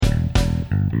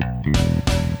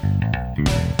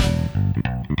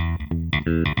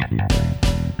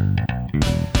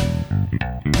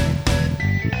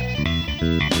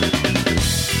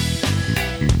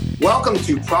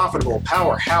to Profitable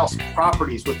Powerhouse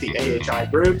Properties with the AHI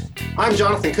Group. I'm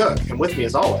Jonathan Cook, and with me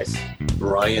as always,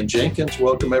 Brian Jenkins.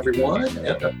 Welcome, everyone. And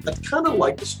I'd kind of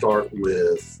like to start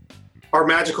with... our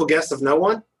magical guest of no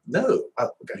one? No,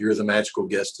 Oh, okay. You're the magical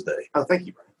guest today. Oh, thank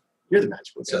you, Brian. You're the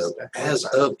magical guest So, today. as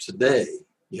of today,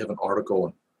 you have an article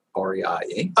in REI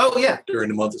Inc. Oh, yeah. during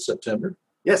the month of September.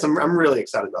 Yes, I'm really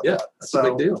excited about Yeah, that. that's a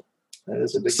big deal. That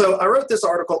is a big So I wrote this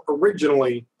article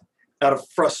originally out of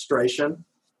frustration.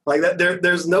 Like that,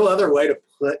 there's no other way to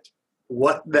put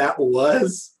what that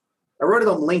was. I wrote it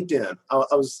on LinkedIn.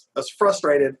 I was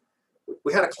frustrated.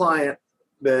 We had a client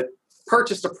that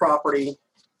purchased a property,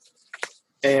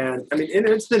 and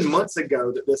it's been months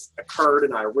ago that this occurred,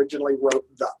 and I originally wrote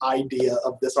the idea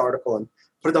of this article and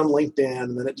put it on LinkedIn,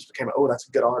 and then it just became, oh, that's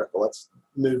a good article. Let's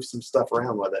move some stuff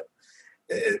around with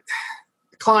it.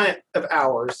 A client of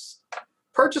ours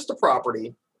purchased a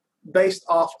property based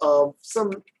off of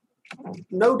some,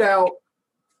 no doubt,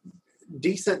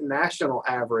 decent national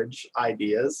average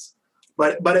ideas,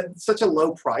 but at such a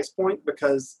low price point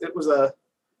because it was a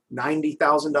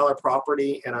 $90,000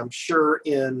 property, and I'm sure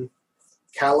in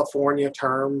California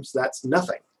terms, that's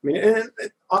nothing. I mean,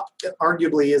 it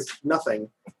arguably is nothing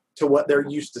to what they're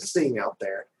used to seeing out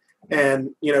there.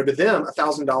 And, to them,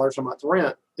 $1,000 a month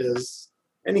rent is,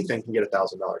 anything can get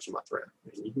 $1,000 a month rent.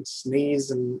 You can sneeze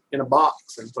in a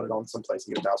box and put it on someplace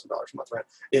and get $1,000 a month rent.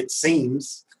 It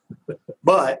seems,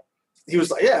 but he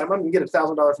was like, "Yeah, I'm going to get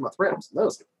 $1,000 a month rent." No,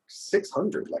 it's like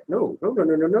 600. Like, no,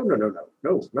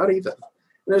 not even.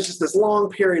 And there's just this long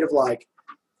period of like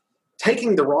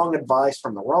taking the wrong advice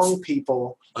from the wrong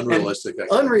people,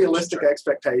 unrealistic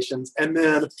expectations, and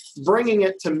then bringing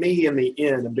it to me in the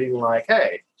end and being like,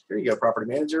 "Hey, here you go, property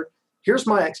manager. Here's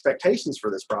my expectations for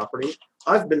this property.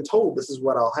 I've been told this is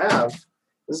what I'll have.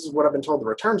 This is what I've been told the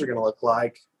returns are going to look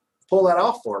like. Pull that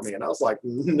off for me." And I was like,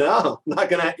 "No,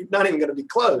 not even going to be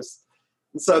close."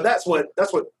 And so that's what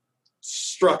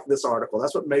struck this article.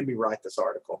 That's what made me write this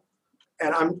article.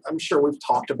 And I'm sure we've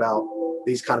talked about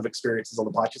these kind of experiences on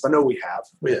the podcast. I know we have.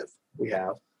 We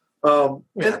have.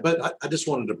 But I just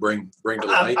wanted to bring to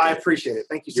light. I appreciate it.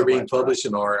 Thank you so You're much. You're being published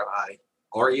in REI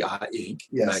Inc.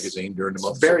 magazine during the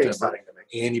month of very September. Exciting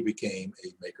to me. And you became a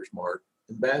Maker's Mark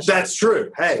ambassador. That's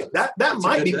true. Hey, that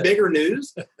might be bigger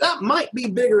news. That might be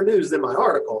bigger news than my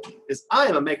article. Is I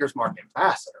am a Maker's Mark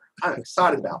ambassador. I'm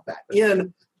excited about that.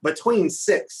 In between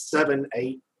 6, 7,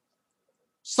 8,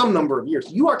 some number of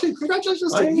years. You are too.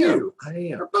 Congratulations to you. I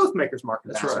am. We're both Maker's Mark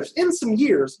ambassadors. That's right. In some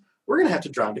years, we're going to have to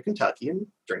drive to Kentucky and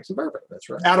drink some bourbon. That's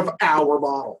right. Out of our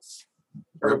bottles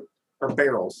or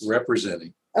barrels.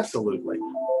 Representing. Absolutely.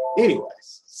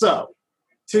 Anyways, so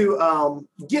to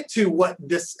get to what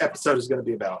this episode is going to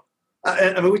be about,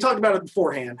 we talked about it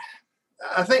beforehand.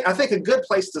 I think a good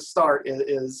place to start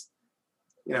is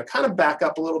kind of back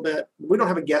up a little bit. We don't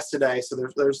have a guest today, so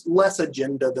there's less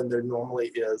agenda than there normally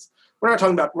is. We're not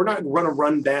going to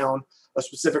run down a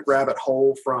specific rabbit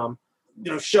hole from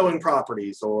showing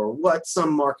properties or what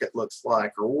some market looks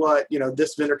like or what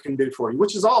this vendor can do for you,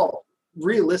 which is all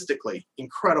realistically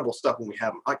incredible stuff when we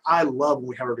have them. Like, I love when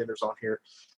we have our vendors on here,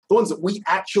 the ones that we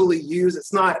actually use.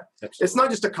 It's not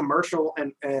just a commercial,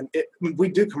 and we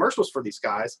do commercials for these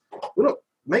guys. We don't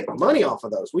make money off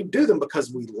of those. We do them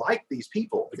because we like these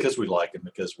people, because we like them,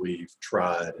 because we've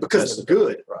tried, because they're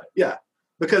good, right? Yeah,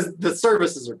 because the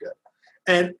services are good.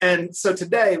 And so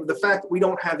today, the fact that we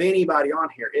don't have anybody on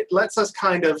here, it lets us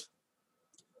kind of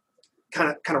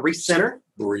recenter,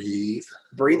 breathe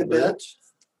a bit.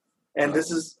 And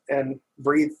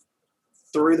breathe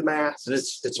through the mask. And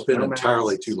it's been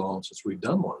entirely too long since we've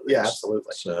done one of these. Yeah,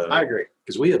 absolutely. So I agree.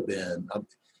 Because we have been,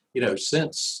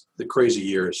 since the crazy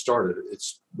year has started,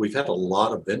 we've had a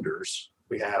lot of vendors.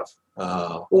 We have.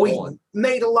 We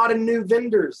made a lot of new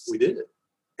vendors. We did.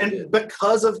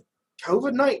 Because of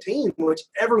COVID-19, which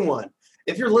everyone,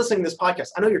 if you're listening to this podcast,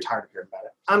 I know you're tired of hearing about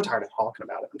it. I'm tired of talking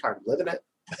about it. I'm tired of living it.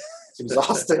 It's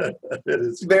exhausting. It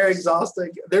is very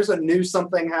exhausting. There's a new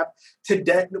something happened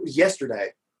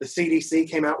yesterday. The CDC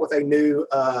came out with a new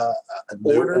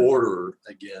order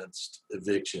against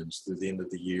evictions through the end of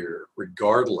the year,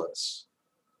 regardless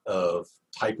of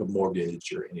type of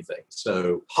mortgage or anything.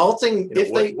 So halting.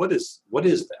 What is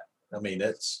that? I mean,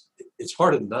 it's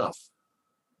hard enough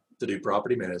to do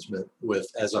property management with,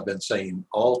 as I've been saying,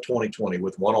 all 2020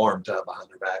 with one arm tied behind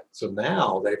their back. So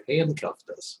now they've handcuffed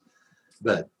us.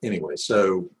 But anyway,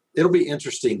 so it'll be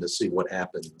interesting to see what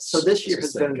happens. So this year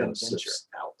has been an adventure.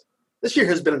 This year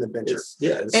has been an adventure.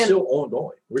 It's still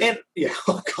ongoing.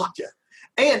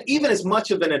 And even as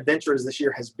much of an adventure as this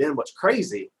year has been, what's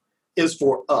crazy is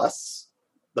for us,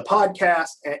 the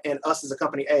podcast, and us as a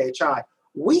company, AHI,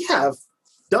 we have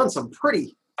done some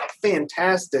pretty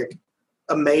fantastic,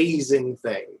 amazing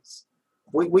things.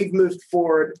 We've moved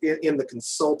forward in the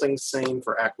consulting scene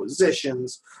for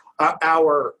acquisitions.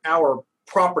 Our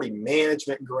property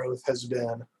management growth has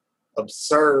been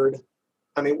absurd.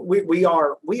 I mean, we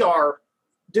are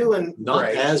doing Not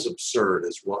great. as absurd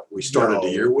as what we started the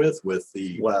year with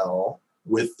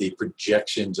the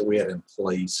projections that we had in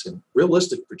place and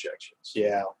realistic projections.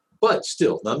 Yeah. But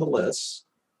still, nonetheless,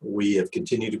 we have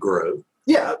continued to grow.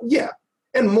 Yeah.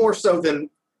 And more so than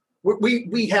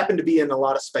we happen to be in a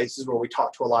lot of spaces where we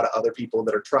talk to a lot of other people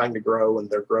that are trying to grow, and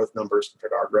their growth numbers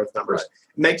compared to our growth numbers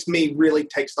makes me really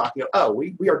take stock and go, oh,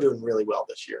 we are doing really well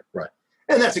this year. Right.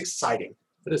 And that's exciting.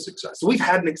 It is exciting. So we've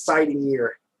had an exciting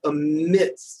year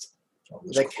amidst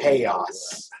the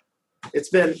chaos. It's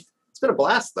been a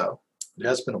blast though. It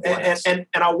has been a blast. And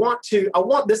I want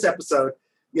this episode,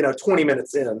 20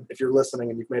 minutes in, if you're listening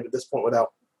and you've made it to this point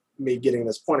without me getting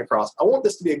this point across, I want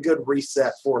this to be a good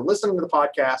reset for listening to the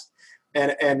podcast.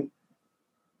 And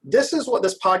this is what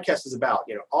this podcast is about.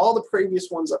 All the previous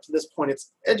ones up to this point,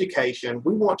 it's education.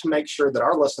 We want to make sure that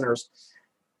our listeners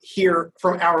hear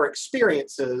from our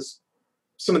experiences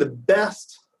some of the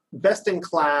best in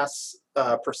class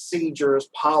procedures,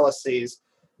 policies,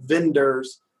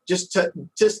 vendors, just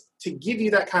to give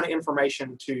you that kind of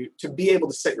information to be able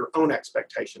to set your own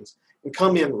expectations and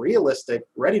come in realistic,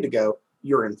 ready to go.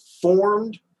 You're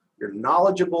informed, you're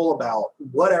knowledgeable about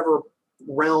whatever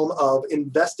realm of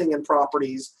investing in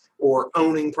properties or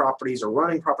owning properties or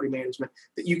running property management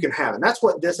that you can have. And that's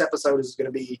what this episode is going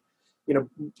to be,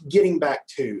 getting back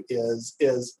to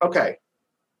is okay,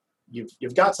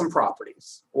 you've got some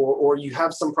properties or you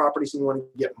have some properties and you want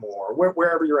to get more,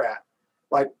 wherever you're at.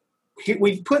 Like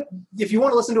we've put, if you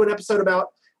want to listen to an episode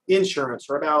about insurance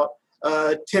or about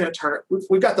tenant turnover,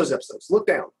 we've got those episodes. Look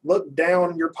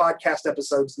down your podcast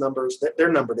episodes numbers.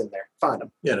 They're numbered in there. Find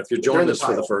them. Yeah, and if you're joining us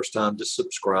for the first time, just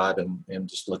subscribe and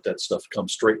just let that stuff come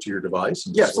straight to your device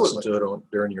and just listen to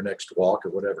it during your next walk or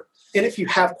whatever. And if you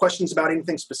have questions about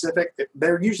anything specific,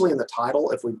 they're usually in the title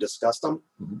if we've discussed them.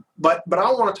 Mm-hmm. But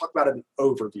I want to talk about an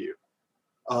overview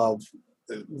of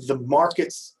the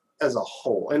markets as a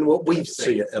whole and what we've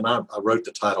seen. And I wrote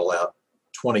the title out,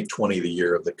 2020, the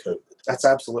year of the COVID. That's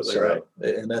absolutely right.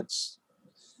 And that's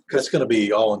going to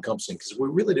be all-encompassing because we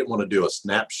really didn't want to do a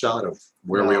snapshot of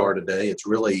where we are today. It's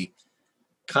really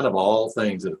kind of all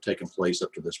things that have taken place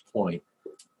up to this point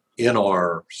in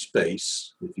our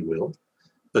space, if you will.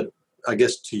 But I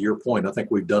guess to your point, I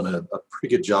think we've done a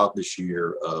pretty good job this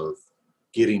year of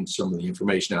getting some of the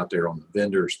information out there on the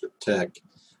vendors, the tech,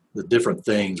 the different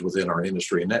things within our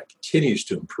industry, and that continues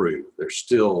to improve. There's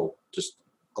still just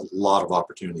a lot of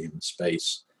opportunity in the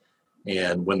space.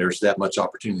 And when there's that much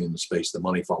opportunity in the space, the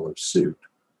money follows suit.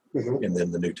 Mm-hmm. And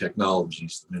then the new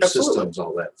technologies, the new systems,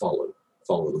 all that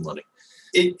follow the money.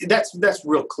 That's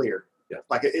real clear. Yeah.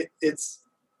 Like it's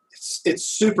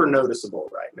super noticeable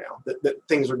right now that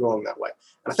things are going that way.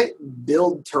 And I think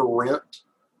build to rent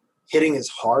hitting as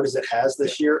hard as it has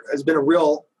this year has been a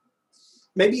real,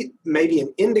 maybe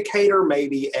an indicator,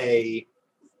 maybe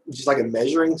just like a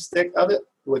measuring stick of it.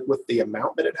 With the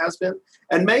amount that it has been.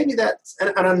 And maybe that's,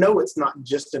 and I know it's not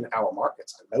just in our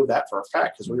markets. I know that for a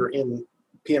fact because we were in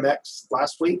PMX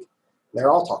last week. They're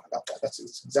all talking about that. That's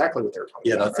exactly what they're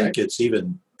talking about. Yeah, I think it's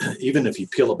even if you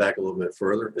peel it back a little bit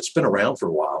further, it's been around for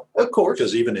a while. Of course.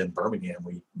 Because even in Birmingham,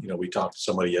 we talked to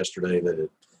somebody yesterday that it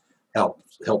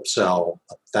helped sell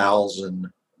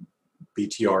 1,000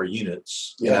 BTR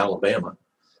units in Alabama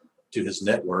to his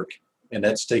network. And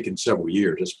that's taken several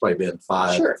years. It's probably been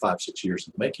 5-6 years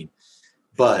in the making.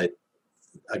 But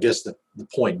I guess the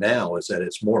point now is that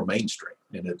it's more mainstream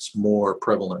and it's more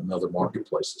prevalent in other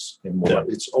marketplaces and more.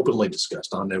 It's openly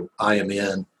discussed. I know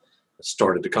IMN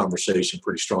started the conversation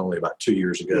pretty strongly about 2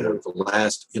 years ago. Mm-hmm. The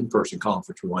last in-person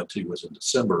conference we went to was in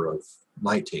December of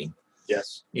 2019.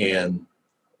 Yes. And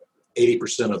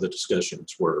 80% of the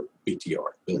discussions were BTR,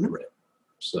 build to rent.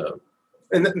 So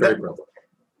very prevalent.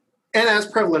 And as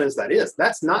prevalent as that is,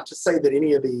 that's not to say that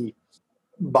any of the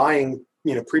buying,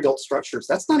 pre-built structures,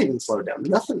 that's not even slowed down.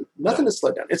 Nothing has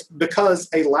slowed down. It's because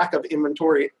a lack of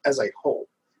inventory as a whole.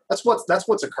 That's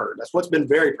what's occurred. That's what's been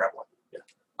very prevalent.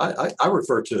 Yeah. I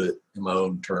refer to it in my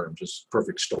own terms as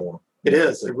perfect storm. It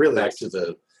is. It really back is.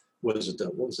 To what was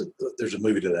it? There's a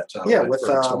movie to that time. Yeah, right? with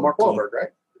Mark Wahlberg, right?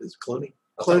 Is Clooney?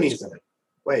 Clooney's in it.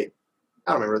 Wait,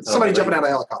 I don't remember. Somebody jumping out of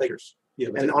helicopters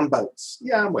and on boats.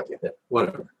 Yeah, I'm with you. Yeah,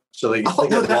 whatever. So they I'm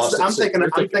thinking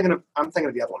of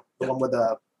the other one, the one with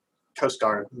the Coast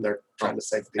Guard. They're trying to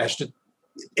save the people. Ashton.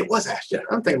 It was Ashton. Yeah.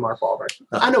 I'm thinking Mark Wahlberg.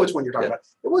 I know which one you're talking about.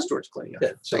 It was George Clooney.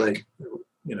 Yeah. So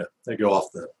they go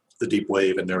off the deep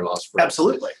wave and they're lost forever.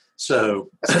 Absolutely. So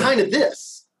that's kind of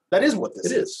this. That is what this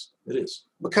It is. It is.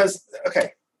 Because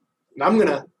okay, I'm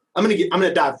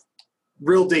gonna dive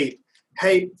real deep.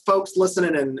 Hey, folks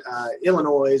listening in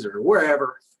Illinois or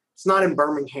wherever, it's not in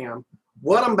Birmingham.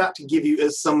 What I'm about to give you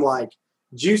is some like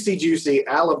juicy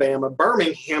Alabama,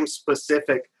 Birmingham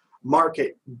specific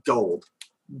market gold,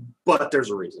 but there's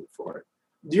a reason for it.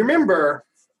 Do you remember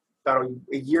about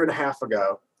a year and a half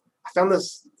ago, I found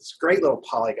this great little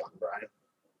polygon, Brian?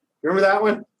 Remember that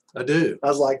one? I do. I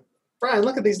was like, Brian,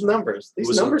 look at these numbers.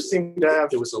 These numbers seem to have.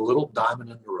 It was a little diamond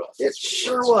in the rough. It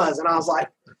sure was. And I was like,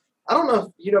 I don't know if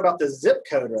you know about the zip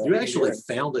code. You actually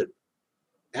found it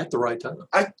at the right time.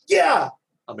 Yeah.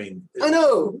 I mean, I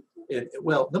know.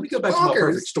 Well, let me go back to my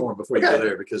perfect storm before you go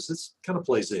there, because this kind of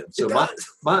plays in. So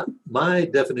my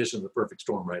definition of the perfect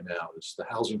storm right now is the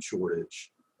housing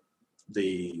shortage,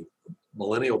 the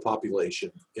millennial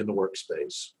population in the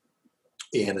workspace,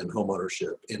 and in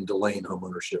homeownership, in delaying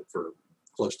homeownership for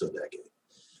close to a decade.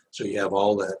 So you have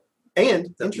all that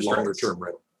and that interest longer rates. term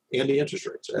rental and the interest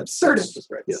rates. Absurd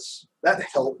interest rates. Yes. That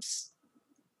helps.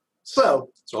 So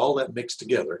all that mixed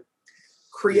together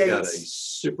creates got a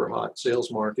super hot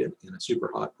sales market and a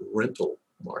super hot rental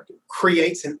market.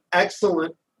 Creates an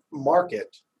excellent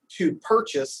market to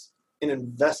purchase an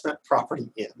investment property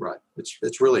in. Right.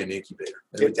 It's really an incubator.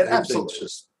 It absolutely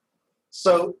just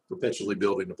so perpetually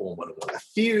building upon one another.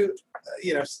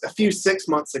 a few 6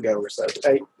 months ago or so,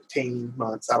 18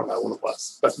 months, I don't know when it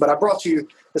was, but I brought you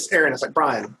this area and it's like,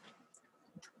 Brian,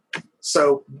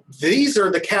 so these are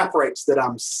the cap rates that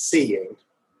I'm seeing.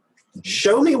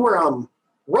 Show me where I'm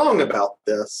wrong about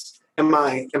this. Am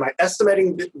I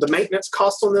estimating the maintenance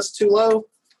cost on this too low?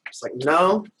 It's like,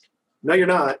 no, you're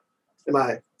not.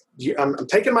 I'm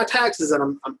taking my taxes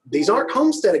and these aren't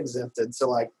homestead exempted. So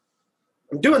like,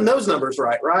 I'm doing those numbers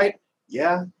right?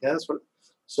 Yeah, that's what.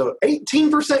 So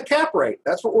 18% cap rate.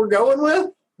 That's what we're going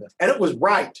with, and it was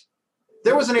right.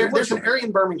 There's an area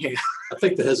in Birmingham. I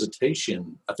think the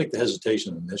hesitation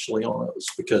initially on it was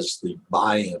because the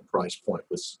buy-in price point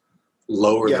was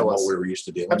lower than what we were used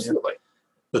to dealing with. Absolutely.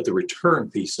 But the return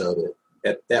piece of it,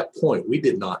 at that point, we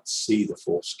did not see the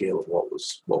full scale of what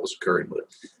was occurring with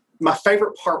it. My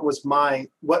favorite part was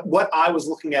what I was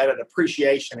looking at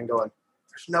appreciation and going,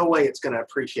 there's no way it's going to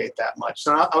appreciate that much.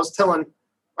 So I was telling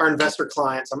our investor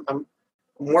clients, I'm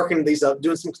working these up,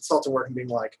 doing some consulting work and being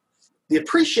like, the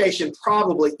appreciation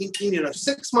probably,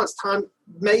 6 months time,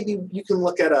 maybe you can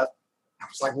look at I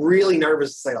was like really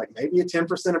nervous to say like maybe a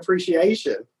 10%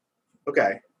 appreciation.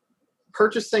 Okay.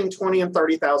 Purchasing $20,000 and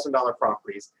 $30,000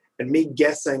 properties and me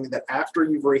guessing that after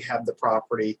you've rehabbed the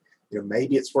property,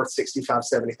 maybe it's worth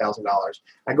 $65,000, $70,000.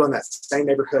 I go in that same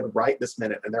neighborhood right this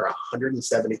minute, and they're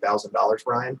 $170,000,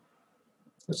 Brian.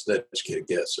 That's an educated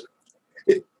guess.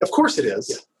 Of course it is,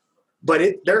 yeah. But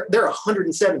they're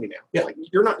 170 now. Yeah. Like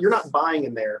you're not buying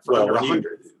in there for under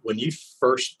 100. When you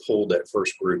first pulled that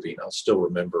first grouping, I'll still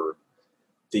remember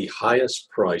the highest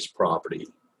priced property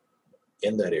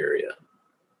in that area,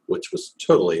 which was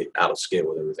totally out of scale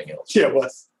with everything else. Yeah, it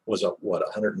was. Was up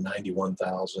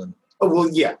 191,000. Oh well,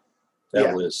 yeah.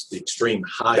 That was the extreme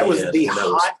high that was end. The that high,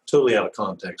 was totally out of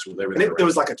context with everything. It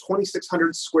was like a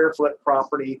 2,600 square foot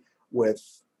property with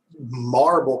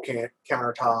marble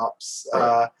countertops.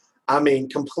 Right.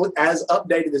 Complete as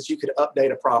updated as you could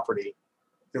update a property.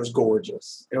 It was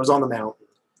gorgeous. It was on the mountain.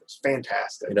 It was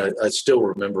fantastic. I still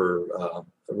remember. I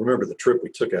remember the trip we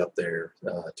took out there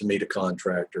to meet a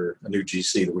contractor, a new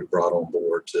GC that we brought on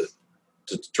board to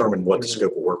determine what the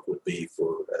scope of work would be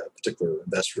for a particular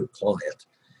investor client.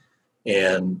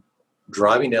 And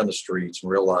driving down the streets and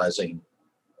realizing,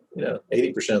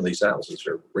 80% of these houses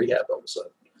are rehab all of a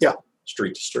sudden. Yeah.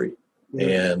 Street to street. Mm-hmm.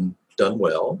 And done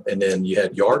well. And then you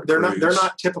had yard crews. They're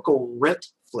not typical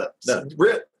rent flips. No.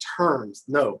 Rent turns.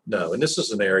 No. And this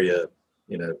is an area,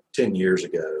 10 years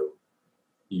ago,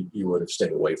 you would have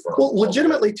stayed away from. Well,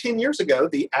 legitimately 10 years ago,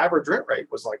 the average rent rate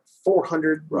was like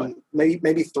 $400, right.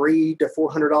 maybe $300 to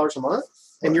 $400 a month.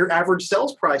 Right. And your average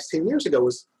sales price 10 years ago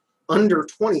was under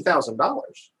 $20,000.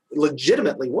 It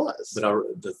legitimately was.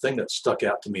 But the thing that stuck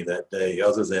out to me that day,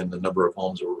 other than the number of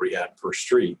homes that were rehabbed per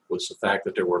street, was the fact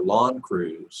that there were lawn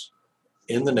crews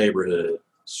in the neighborhood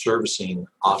servicing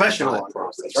professional occupied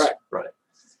properties. Right.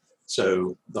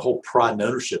 So the whole pride and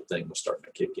ownership thing was starting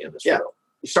to kick in as well.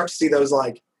 You start to see those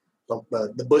like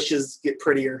the bushes get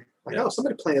prettier. Like, oh,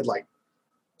 somebody planted like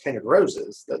painted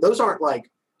roses. Those aren't like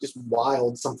just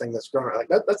wild something that's growing. Like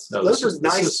those are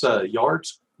nice. This is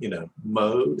yards,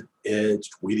 mowed,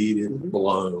 edged, weed eated,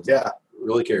 blown. Yeah.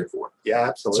 Really cared for. Yeah,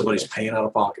 absolutely. Somebody's paying out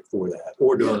of pocket for that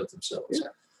or doing it themselves.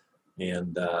 Yeah.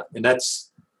 And that's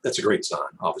a great sign,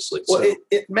 obviously. Well,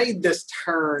 it made this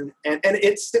turn, and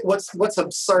it's what's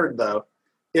absurd though.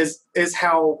 is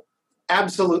how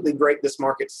absolutely great this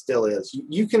market still is.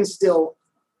 You can still,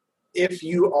 if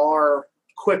you are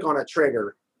quick on a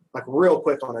trigger, like real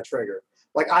quick on a trigger,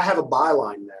 like I have a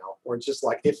byline now where it's just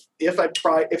like if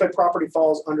a property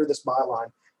falls under this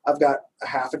byline, I've got a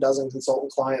half a dozen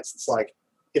consultant clients. It's like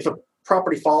if a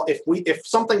property if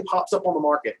something pops up on the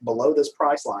market below this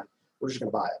price line, we're just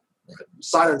going to buy it. Right.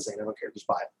 Sight unseen, I don't care, just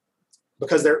buy it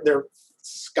because they're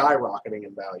skyrocketing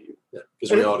in value. Yeah,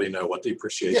 because we already know what the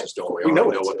appreciation is doing. We already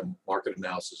know what the market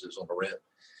analysis is on the rent,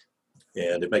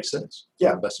 and it makes sense. Yeah,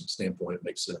 from an investment standpoint, it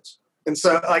makes sense. And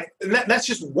so, that's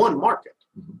just one market.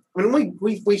 Mm-hmm. I mean,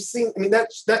 we've seen. I mean, that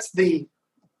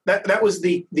was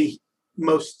the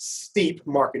most steep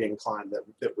market incline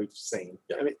that we've seen.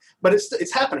 Yeah. I mean, but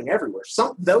it's happening everywhere.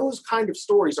 Those kind of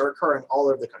stories are occurring all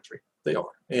over the country. They are,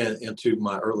 and to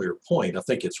my earlier point, I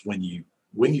think it's when you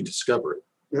discover it.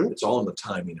 Mm-hmm. It's all in the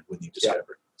timing of when you discover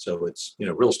it. So it's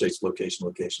real estate's location,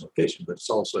 but it's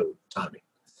also timing.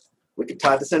 We could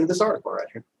tie this into this article right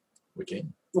here. We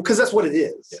can. Well, because that's what it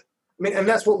is. Yeah. I mean, and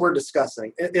that's what we're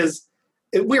discussing.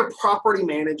 We're property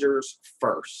managers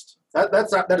first.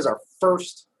 That is our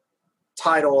first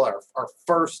title, our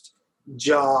first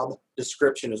job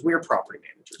description is we're property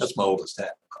managers. That's my oldest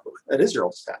hat, probably. That is your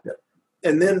oldest hat. Yeah.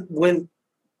 And then when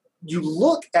you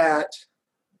look at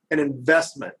an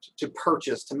investment to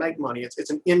purchase, to make money, it's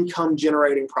an income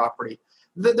generating property.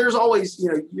 There's always,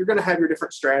 you're going to have your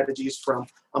different strategies from,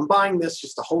 I'm buying this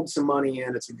just to hold some money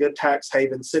in. It's a good tax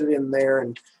haven, sit it in there.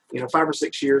 And, 5 or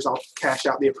 6 years, I'll cash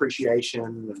out the appreciation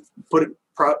and put it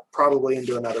probably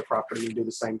into another property and do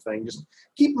the same thing. Just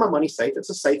keep my money safe. It's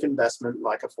a safe investment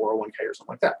like a 401k or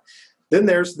something like that. Then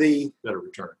there's the better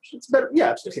returns. It's better.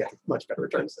 Yeah, much better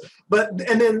returns.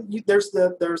 And then there's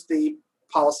the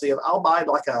policy of I'll buy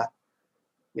like a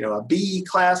B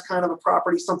class kind of a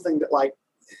property, something that like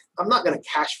I'm not going to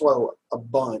cash flow a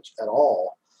bunch at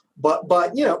all, but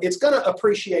it's going to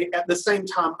appreciate at the same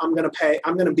time. I'm going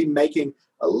to be making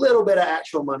a little bit of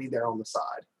actual money there on the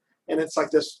side. And it's like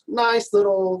this nice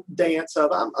little dance of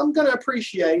I'm going to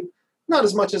appreciate not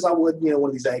as much as I would, one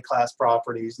of these A-class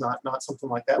properties, not something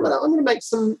like that, but I'm going to make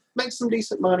some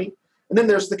decent money. And then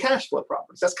there's the cash flow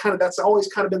properties. That's always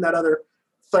kind of been that other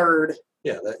third.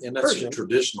 Yeah, and that's version. A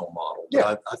traditional model.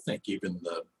 Yeah, I think even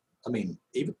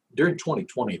during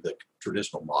 2020, the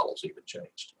traditional models even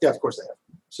changed. Yeah, of course they have.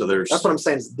 So that's what I'm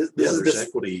saying. This is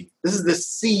equity. This is the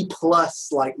C+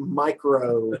 like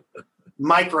micro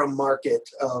market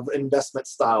of investment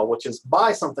style, which is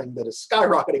buy something that is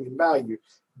skyrocketing in value,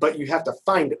 but you have to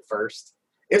find it first.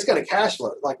 It's going to cash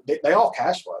flow. Like they all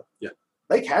cash flow. Yeah,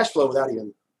 they cash flow without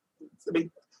even. I mean,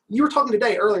 you were talking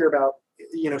today earlier about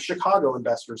Chicago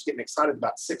investors getting excited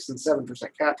about 6% and 7%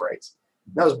 cap rates.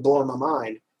 That was blowing my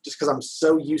mind just because I'm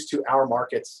so used to our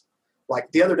markets. Like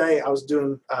the other day, I was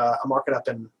doing a market up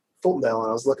in Fultondale, and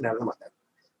I was looking at it, and I'm like, that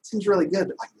seems really good.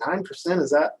 But like 9%,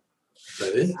 is that?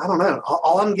 I don't know.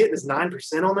 All I'm getting is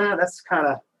 9% on that. That's kind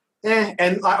of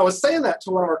And I was saying that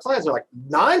to one of our clients. They're like,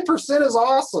 9% is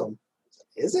awesome.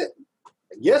 Is it?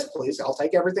 Yes, please. I'll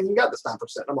take everything you got. This 9%.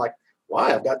 I'm like,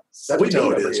 why? I've got 17. We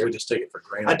know it is. Here. We just take it for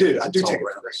granted. I do take it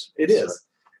for granted. It is.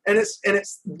 And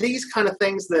it's these kind of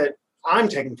things that I'm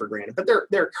taking for granted, but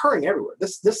they're occurring everywhere.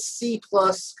 This C+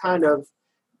 kind of,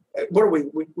 what are we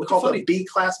call it a B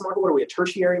class market? What are we, a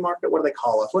tertiary market? What do they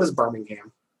call us? What is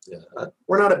Birmingham? Yeah,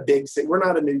 we're not a big city. We're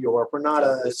not a New York. We're not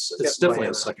a. It's definitely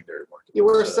a secondary market. Yeah,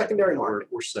 we're a secondary market.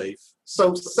 We're safe.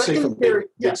 So secondary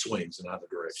big swings in either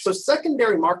direction. So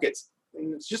secondary markets.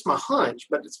 And it's just my hunch,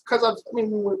 but it's because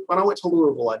when I went to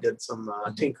Louisville, I did some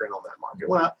tinkering on that market.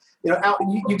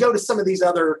 When you go to some of these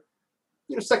other,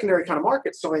 secondary kind of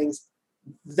market swings,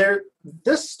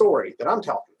 this story that I'm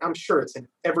talking, I'm sure it's in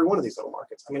every one of these little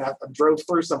markets. I mean, I drove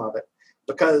through some of it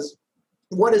because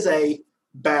what is a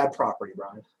bad property,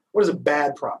 Brian? What is a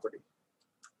bad property?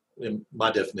 And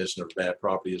my definition of a bad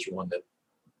property is one that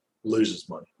loses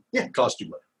money. Yeah. Costs you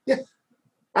money. Yeah.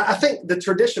 I think the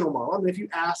traditional model, I mean, if you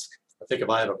ask, I think if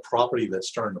I had a property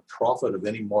that's turned a profit of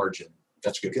any margin,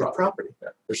 that's a good property. Yeah.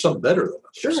 There's some better than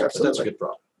that. Sure, absolutely. That's a good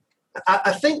property.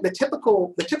 I think the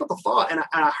typical thought, and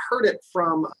I heard it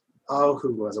from,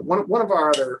 who was it? One of our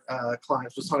other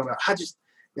clients was talking about,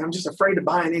 I'm just afraid to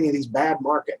buy in any of these bad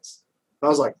markets. And I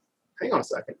was like, hang on a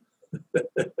second.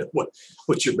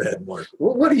 What's your bad market?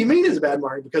 What do you mean is a bad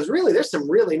market? Because really, there's some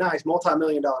really nice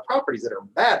multi-million-dollar properties that are a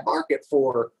bad market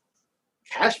for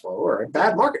cash flow or a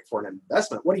bad market for an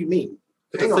investment. What do you mean?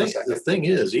 Hang on a second. The thing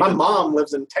is, my mom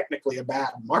lives in technically a bad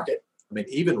market. I mean,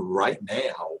 even right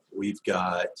now, we've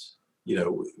got,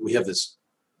 we have this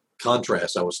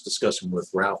contrast I was discussing with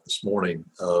Ralph this morning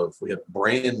of we have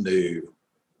brand new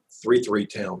 3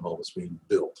 townhomes being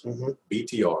built, Mhm.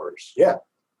 BTRs. Yeah.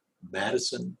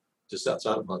 Madison, just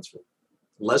outside of Huntsville,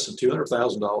 less than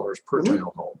 $200,000 per Mhm.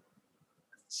 townhome.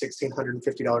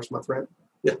 $1,650 a month rent.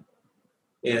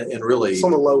 And really, It's on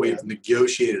the low we've end.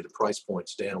 negotiated the price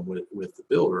points down with the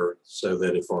builder so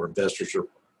that if our investors are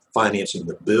financing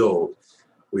the build,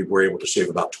 we were able to shave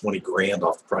about 20 grand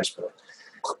off the price point,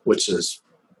 which is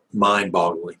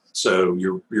mind-boggling. So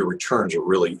your returns are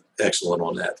really excellent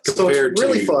on that. So it's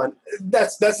really fun.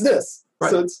 That's this. Right.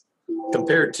 So it's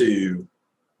Compared to,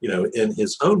 in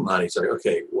his own mind, he's like,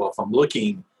 okay, well, if I'm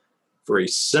looking for a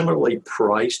similarly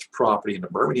priced property in the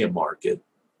Birmingham market,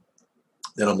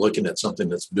 then I'm looking at something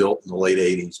that's built in the late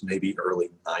 80s, maybe early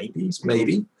 90s,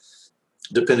 maybe,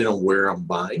 depending on where I'm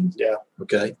buying. Yeah.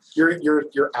 Okay.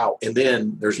 You're out. And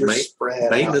then there's You're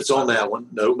spread maintenance out. on that one,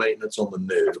 no maintenance on the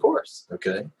new. Of course.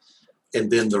 Okay.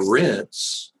 And then the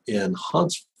rents in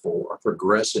Huntsville are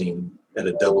progressing at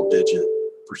a double-digit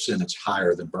percentage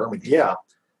higher than Birmingham. Yeah.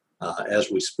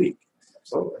 As we speak.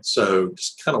 Absolutely. So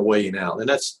just kind of weighing out. And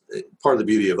that's part of the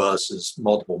beauty of us is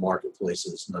multiple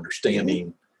marketplaces and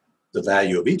understanding the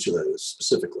value of each of those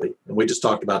specifically. And we just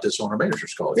talked about this on our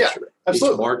manager's call yesterday.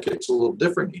 Absolutely. Each market's a little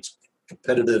different. Each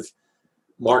competitive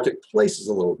marketplace is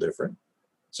a little different.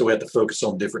 So we have to focus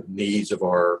on different needs of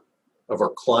our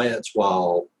clients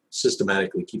while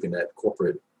systematically keeping that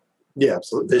corporate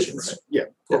absolutely. vision, right? Yeah,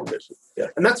 corporate vision. Yeah.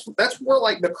 And that's where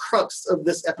like the crux of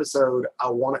this episode I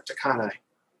want it to kind of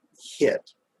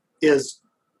hit is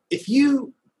if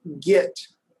you get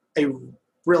a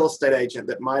real estate agent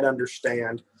that might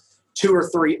understand 2 or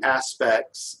 3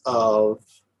 aspects of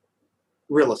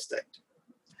real estate.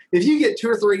 If you get two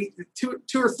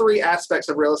or three aspects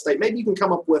of real estate, maybe you can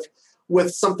come up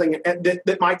with something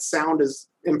that might sound as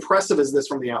impressive as this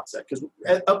from the outset. Because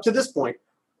up to this point,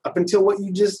 up until what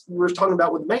you just were talking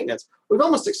about with maintenance, we've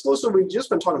almost exclusively just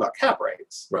been talking about cap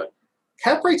rates. Right.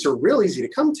 Cap rates are real easy to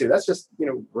come to. That's just,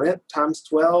 rent times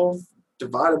 12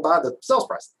 divided by the sales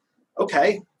price.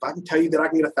 Okay, if I can tell you that I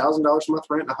can get $1,000 a month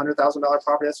rent and a $100,000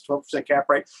 property, that's a 12% cap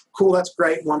rate. Cool, that's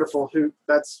great, wonderful.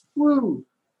 That's woo.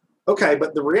 Okay,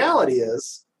 but the reality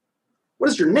is, what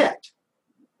is your net?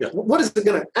 Yeah. What is it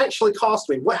going to actually cost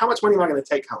me? How much money am I going to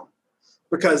take home?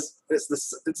 Because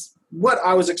it's what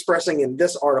I was expressing in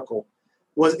this article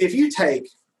was if you take,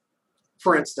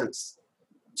 for instance,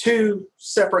 2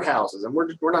 separate houses, and we're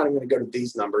not even going to go to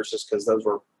these numbers just because those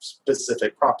were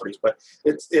specific properties, but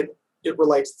it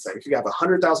relates the same. If you have a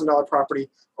 $100,000 property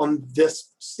in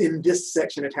this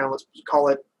section of town, let's call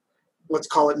it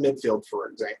Midfield for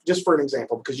an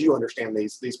example, because you understand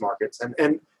these markets.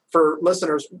 And for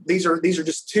listeners, these are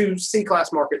just 2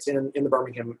 C-class markets in the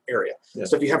Birmingham area. Yeah.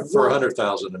 So if you have for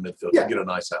 $100,000 in Midfield, you get a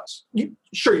nice house.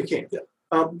 Sure you can. Yeah.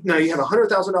 Now you have a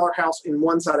 $100,000 house in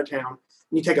one side of town,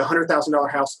 and you take a $100,000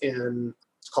 house in,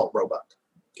 it's called Roebuck.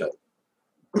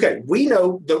 Okay, we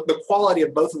know the quality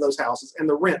of both of those houses and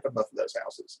the rent of both of those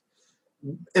houses.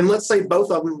 And let's say both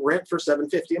of them rent for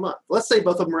 $750 a month. Let's say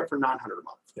both of them rent for $900 a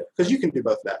month, because you can do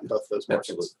both of that in both of those markets.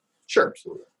 Absolutely. Sure.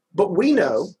 Absolutely. But we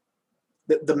know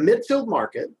that the Midfield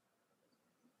market,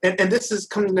 and this is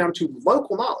coming down to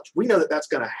local knowledge, we know that that's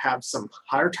going to have some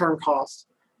higher turn costs.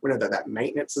 We know that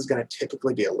maintenance is going to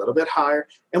typically be a little bit higher.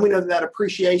 And we know that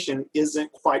appreciation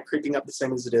isn't quite creeping up the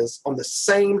same as it is on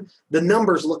the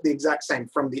numbers look the exact same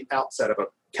from the outset of a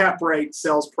cap rate,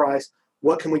 sales price.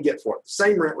 What can we get for it? The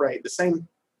same rent rate, the same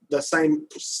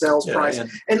sales price.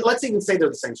 And let's even say they're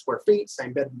the same square feet,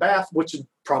 same bed and bath, which is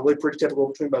probably pretty typical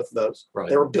between both of those. Right.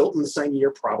 They were built in the same year,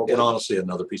 probably. And honestly,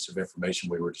 another piece of information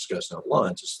we were discussing at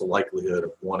lunch is the likelihood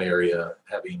of one area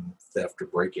having theft or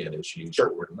break-in issues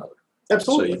over another.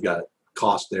 Absolutely. So you've got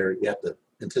cost there you have to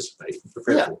anticipate and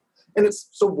prepare for. And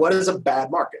so what is a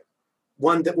bad market?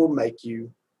 One that will make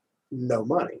you no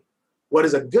money. What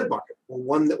is a good market? Well,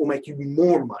 one that will make you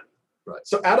more money. Right.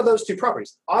 So out of those 2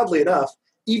 properties, oddly enough,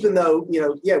 even though,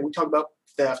 we talk about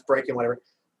theft, break-in, whatever,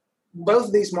 both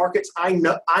of these markets, I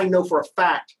know for a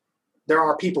fact there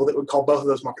are people that would call both of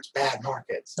those markets bad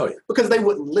markets. Oh, yeah. Because they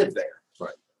wouldn't live there.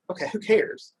 Right. Okay, who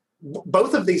cares?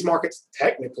 Both of these markets,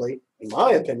 technically, in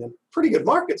my opinion, pretty good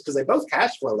markets because they both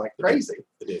cash flow like crazy.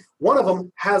 They do. One of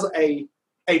them has a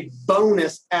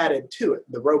bonus added to it.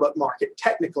 The Roebuck market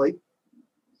technically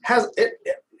has it.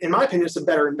 In my opinion, it's a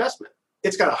better investment.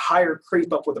 It's got a higher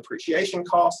creep up with appreciation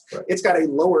costs. Right. It's got a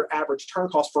lower average turn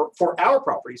cost for our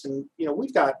properties. And,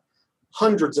 we've got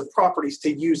hundreds of properties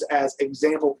to use as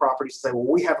example properties to say, well,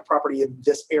 we have a property in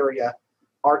this area.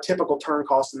 Our typical turn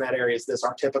cost in that area is this.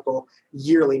 Our typical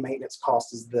yearly maintenance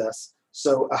cost is this.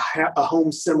 So a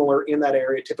home similar in that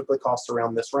area typically costs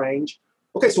around this range.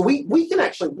 Okay, so we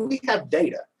have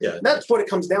data. Yeah. That's what it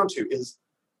comes down to is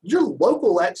You're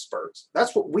local experts.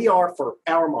 That's what we are for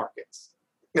our markets.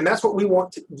 And that's what we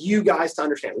want you guys to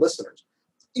understand, listeners.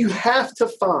 You have to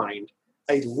find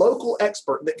a local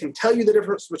expert that can tell you the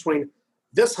difference between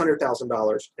this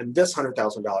 $100,000 and this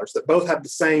 $100,000 that both have the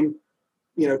same,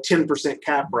 10%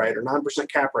 cap rate or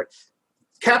 9% cap rate.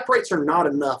 Cap rates are not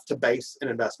enough to base an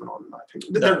investment on, in my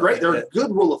opinion. They're great. They're a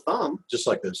good rule of thumb. Just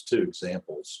like those two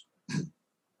examples,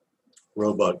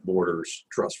 Roebuck borders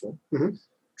Trussville. Mm-hmm.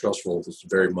 Trussville is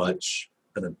very much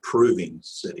an improving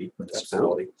city,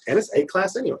 municipality. Absolutely. And it's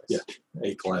A-class anyways. Yeah,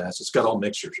 A-class. It's got all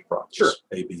mixtures of properties, sure.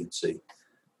 A, B, and C.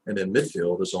 And then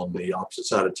Midfield is on the opposite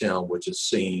side of town, which is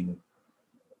seeing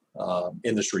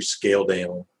industry scale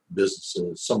down,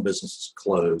 some businesses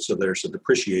close. So there's a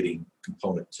depreciating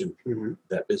component to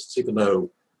that business, even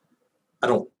though I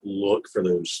don't look for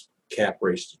those cap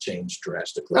rates to change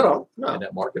drastically. I don't. No. In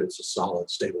that market, it's a solid,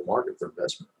 stable market for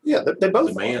investment. Yeah, they both.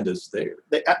 Demand is there.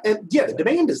 The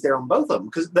demand is there on both of them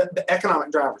because the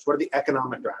economic drivers. What are the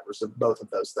economic drivers of both of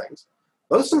those things?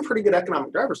 Those are some pretty good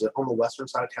economic drivers. On the western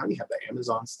side of town, you have the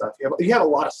Amazon stuff. You have a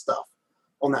lot of stuff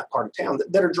on that part of town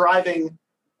that are driving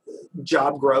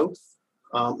job growth.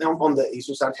 On the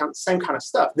eastern side of town, same kind of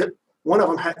stuff. One of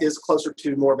them is closer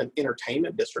to more of an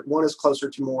entertainment district. One is closer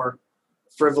to more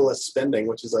frivolous spending,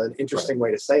 which is an interesting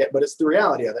way to say it, but it's the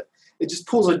reality of it. It just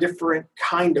pulls a different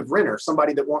kind of renter,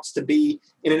 somebody that wants to be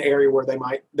in an area where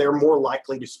they're more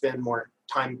likely to spend more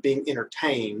time being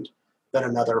entertained than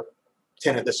another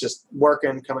tenant that's just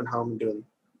working, coming home, and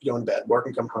going to bed,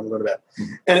 working, coming home, and going to bed.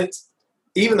 Mm-hmm. And it's,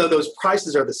 even though those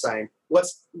prices are the same,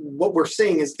 what we're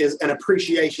seeing is an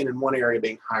appreciation in one area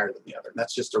being higher than the other. And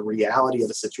that's just a reality of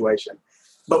the situation.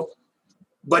 But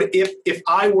if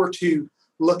I were to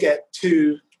look at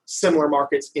two similar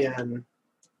markets in,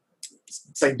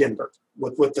 say, Denver,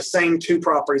 with the same two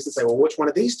properties and say, well, which one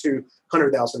of these two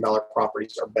 $100,000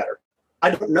 properties are better?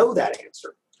 I don't know that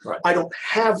answer. Right. I don't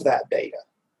have that data.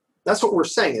 That's what we're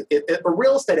saying. A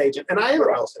real estate agent, and I am a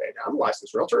real estate agent, I'm a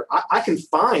licensed realtor, I can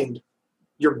find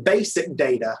your basic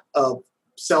data of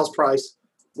sales price,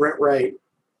 rent rate,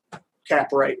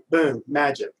 cap rate, boom,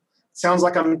 magic. Sounds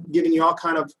like I'm giving you all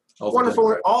kind of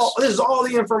wonderful, this is all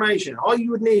the information. All you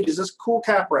would need is this cool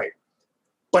cap rate.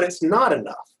 But it's not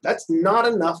enough. That's not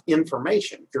enough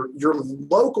information. Your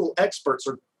local experts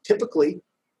are typically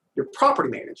your property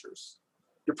managers.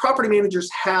 Your property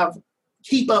managers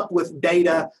keep up with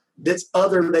data that's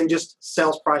other than just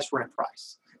sales price, rent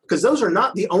price. Because those are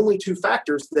not the only two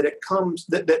factors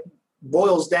that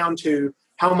boils down to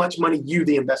how much money you,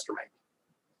 the investor, make.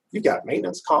 You've got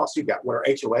maintenance costs. You've got what are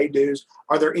HOA dues.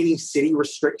 Are there any city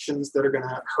restrictions that are going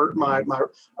to hurt I'm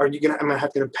going to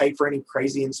have to pay for any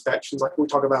crazy inspections like we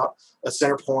talk about a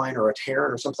Centerpoint or a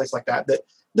Tarrant or someplace like that? That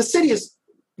the city is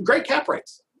great cap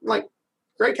rates,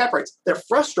 great cap rates. They're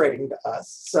frustrating to us.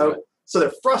 So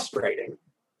they're frustrating.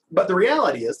 But the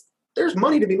reality is there's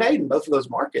money to be made in both of those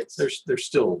markets. There's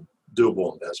still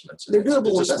doable investments. They're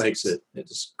doable investments. It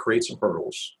just creates some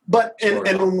hurdles. But and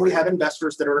when we have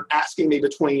investors that are asking me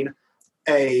between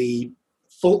a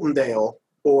Fultondale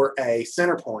or a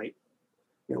Centerpoint,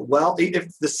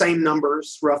 if the same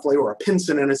numbers roughly, or a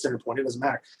Pinson and a Centerpoint, it doesn't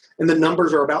matter, and the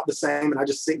numbers are about the same, and I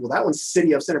just think, well, that one's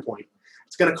city of Centerpoint.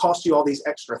 It's going to cost you all these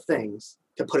extra things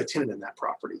to put a tenant in that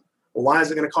property. Well, why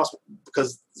is it going to cost?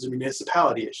 Because there's a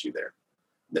municipality issue there.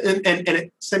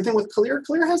 And same thing with Clear.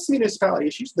 Clear has some municipality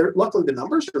issues. Luckily, the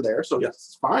numbers are there, so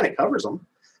it's fine. It covers them.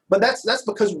 But that's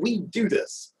because we do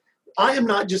this. I am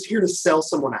not just here to sell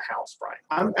someone a house,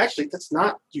 Brian. That's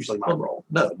not usually my role.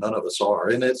 No, none of us are.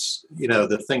 And it's,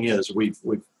 the thing is, we've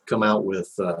come out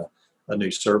with a new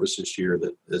service this year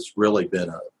that has really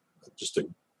been just a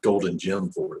golden gem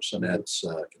for us, and that's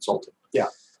consulting. Yeah.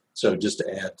 So just to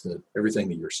add to everything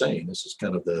that you're saying, this is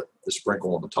kind of the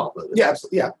sprinkle on the top of it. Yeah,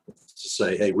 absolutely. Yeah. To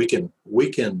say, hey, we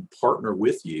can partner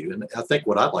with you. And I think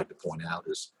what I'd like to point out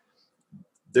is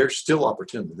there's still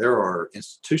opportunity. There are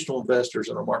institutional investors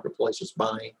in our marketplaces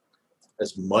buying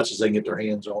as much as they can get their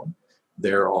hands on.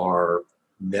 There are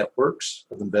networks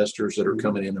of investors that are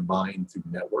coming in and buying through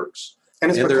networks. And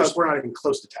it's because we're not even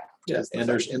close to tap. Yeah, and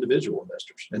there's individual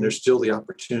investors. And there's still the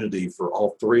opportunity for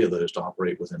all three of those to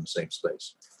operate within the same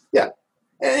space. Yeah.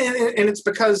 And it's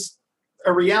because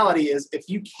a reality is if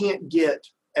you can't get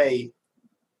a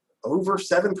over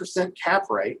 7% cap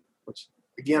rate, which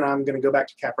again, I'm going to go back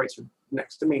to cap rates are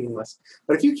next to meaningless.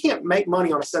 But if you can't make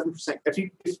money on a 7%,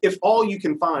 if all you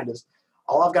can find is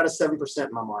all I've got is 7%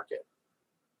 in my market,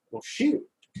 well, shoot,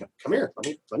 come here.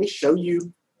 Let me show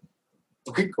you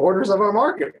 3/4 of our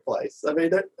marketplace. I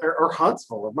mean, or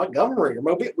Huntsville or Montgomery or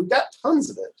Mobile, we've got tons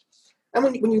of it. And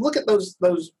when you look at those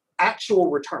actual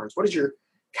returns, what is your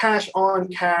cash on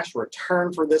cash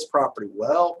return for this property.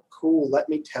 Well, cool. Let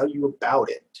me tell you about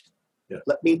it. Yeah.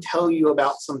 Let me tell you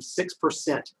about some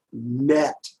 6%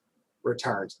 net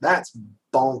returns. That's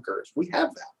bonkers. We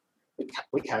have that.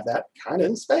 We have that kind of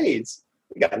in spades.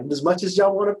 We got it as much as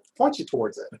y'all want to point you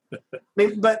towards it. I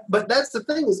mean, but that's the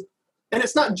thing is, and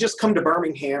it's not just come to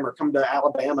Birmingham or come to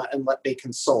Alabama and let me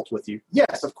consult with you.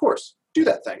 Yes, of course, do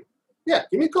that thing. Yeah,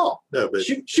 give me a call. No, but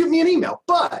shoot me an email.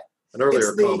 But an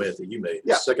earlier comment that you made,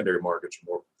 yeah. Secondary markets are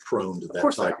more prone to that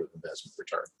type of investment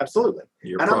return. Absolutely.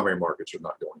 Your primary markets are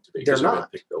not going to be. They're not.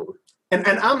 Picked over. And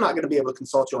I'm not going to be able to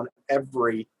consult you on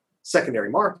every secondary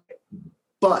market.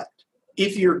 But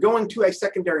if you're going to a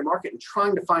secondary market and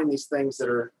trying to find these things that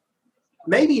are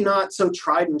maybe not so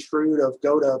tried and true to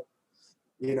go to,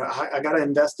 I got to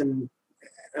invest in,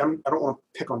 I don't want to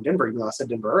pick on Denver, even though I said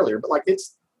Denver earlier, but like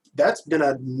that's been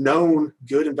a known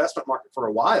good investment market for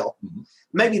a while. Mm-hmm.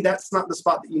 Maybe that's not the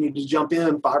spot that you need to jump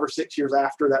in 5 or 6 years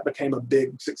after that became a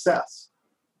big success.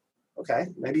 Okay.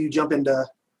 Maybe you jump into,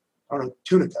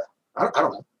 Tunica. I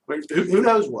don't know. Who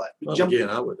knows what? Well, again,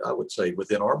 I would say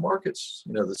within our markets,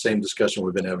 the same discussion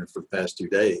we've been having for the past 2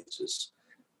 days is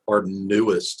our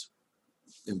newest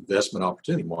investment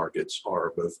opportunity markets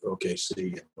are both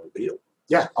OKC and Mobile.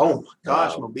 Yeah. Oh my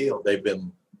gosh, Mobile. They've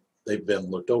been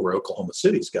looked over. Oklahoma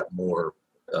City's got more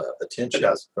attention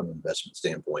from an investment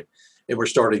standpoint, and we're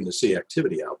starting to see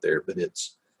activity out there. But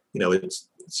it's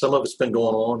some of it's been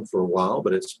going on for a while,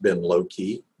 but it's been low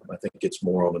key. I think it's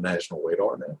more on the national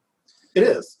radar now. It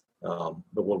is. But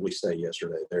what did we say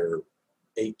yesterday? They're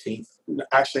 18th.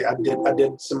 Actually, I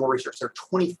did some more research. They're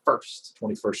 21st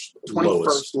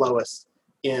lowest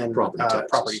in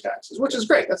property taxes, which is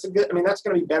great. That's that's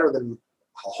going to be better than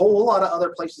a whole lot of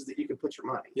other places that you can put your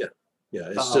money. Yeah.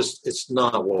 Yeah. It's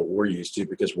not what we're used to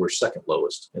because we're second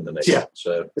lowest in the nation. Yeah.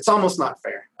 So it's almost not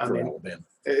fair. Alabama.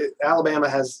 Alabama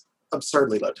has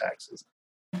absurdly low taxes.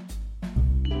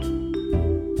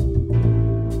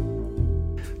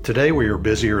 Today we are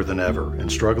busier than ever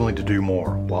and struggling to do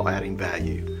more while adding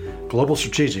value. Global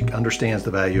Strategic understands the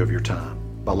value of your time.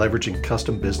 By leveraging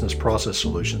custom business process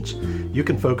solutions, you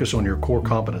can focus on your core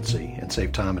competency and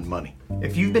save time and money.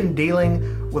 If you've been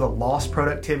dealing with a lost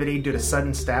productivity due to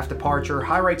sudden staff departure,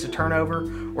 high rates of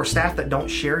turnover, or staff that don't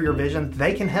share your vision,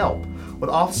 they can help.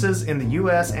 With offices in the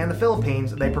U.S. and the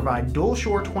Philippines, they provide dual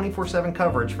shore 24/7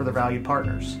 coverage for their valued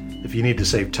partners. If you need to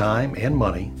save time and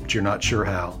money, but you're not sure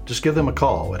how, just give them a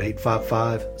call at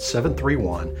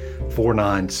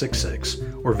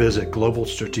 855-731-4966 or visit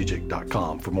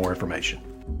globalstrategic.com for more information.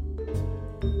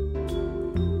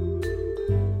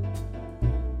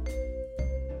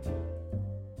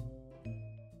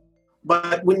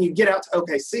 But when you get out to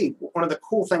OKC, one of the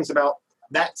cool things about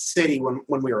that city when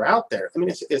we were out there,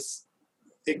 it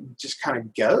just kind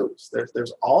of goes.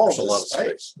 There's a lot of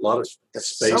space. A lot of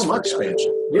space for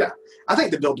expansion. Yeah. I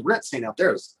think the build-to-rent scene out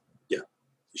there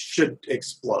should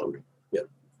explode. Yeah.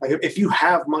 Like if you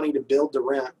have money to build to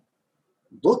rent,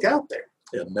 look out there.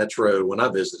 Yeah, Metro, when I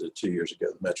visited 2 years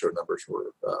ago, the Metro numbers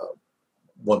were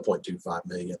 1.25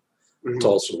 million. Mm-hmm.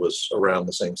 Tulsa was around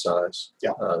the same size.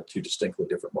 Yeah. Two distinctly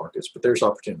different markets, but there's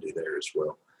opportunity there as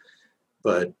well.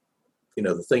 But,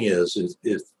 the thing is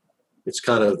it's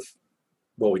kind of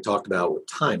what we talked about with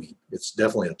timing. It's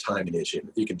definitely a timing issue.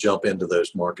 If you can jump into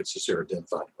those markets that are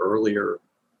identified earlier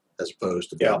as opposed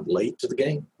to being late to the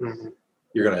game, mm-hmm.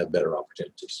 you're going to have better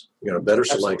opportunities. You're going to have better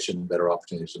selection, Absolutely. Better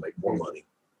opportunities to make more money.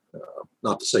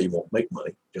 Not to say you won't make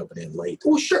money jumping in late.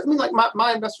 Well, sure. Like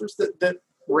my investors that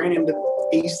ran into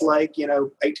East Lake,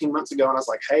 18 months ago, and I was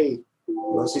like, hey, you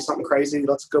want to see something crazy?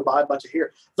 Let's go buy a bunch of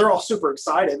here. They're all super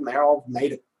excited, and they're all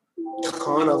made a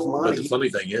ton of money. But the funny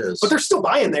thing is, but they're still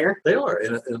buying there. They are,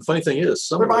 and the funny thing is,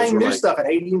 they're buying new stuff at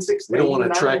 80 and 60. We don't want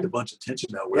to attract a bunch of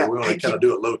attention now. We want to kind of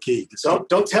do it low key.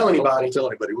 Don't tell anybody. Don't tell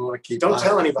anybody. We want to keep. Don't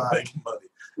tell anybody. Making money.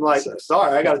 I'm like,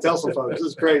 sorry, I got to tell some folks. This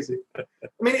is crazy. And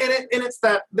it's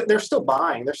that they're still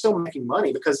buying. They're still making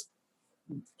money because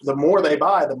the more they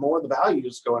buy, the more the value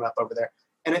is going up over there.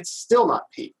 And it's still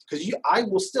not peaked because I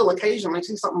will still occasionally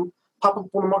see something pop up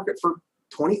on the market for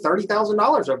 $20,000,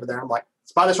 $30,000 over there. I'm like,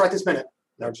 let's buy this right this minute.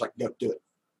 And they're just like, no, do it.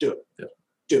 Do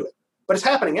it. But it's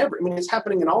happening it's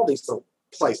happening in all these little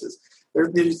places.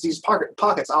 There's these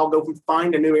pockets. I'll go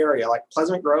find a new area like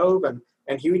Pleasant Grove and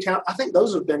Hueytown. I think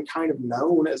those have been kind of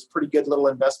known as pretty good little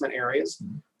investment areas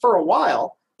for a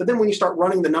while. But then when you start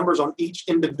running the numbers on each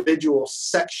individual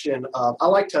section of, I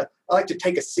like to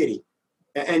take a city,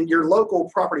 and your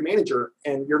local property manager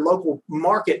and your local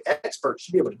market expert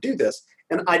should be able to do this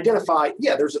and identify,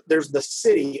 there's the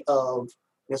city of,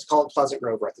 let's call it Pleasant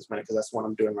Grove right this minute because that's what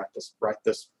I'm doing right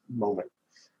this moment.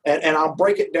 And I'll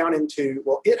break it down into,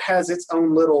 well, it has its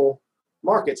own little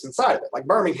markets inside of it. Like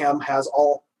Birmingham has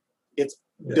all its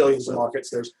billions of markets.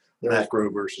 There's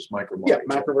macro versus micro yeah,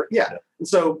 markets. yeah. And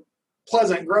so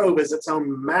Pleasant Grove is its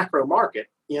own macro market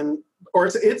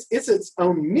it's its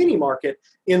own mini market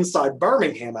inside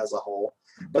Birmingham as a whole.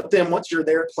 But then once you're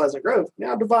there at Pleasant Grove,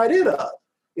 now divide it up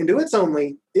into its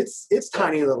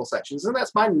tiny little sections, and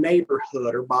that's by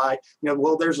neighborhood or by,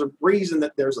 well, there's a reason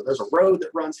that there's a road that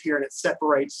runs here and it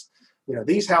separates,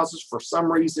 these houses for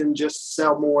some reason just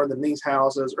sell more than these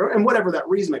houses, and whatever that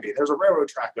reason may be. There's a railroad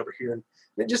track over here, and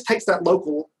it just takes that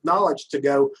local knowledge to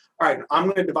go, all right, I'm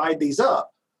going to divide these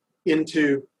up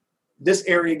into this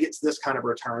area gets this kind of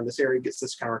return, this area gets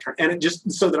this kind of return, and it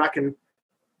just so that I'm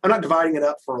not dividing it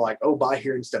up for like, oh, buy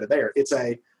here instead of there.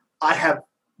 I have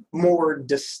more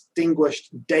distinguished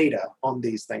data on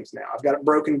these things now. I've got it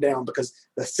broken down because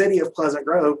the city of Pleasant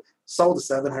Grove sold a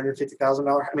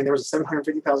 $750,000. There was a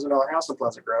 $750,000 house in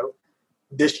Pleasant Grove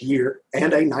this year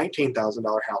and a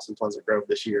 $19,000 house in Pleasant Grove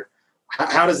this year.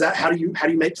 How do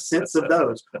you make sense of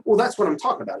those? Well, that's what I'm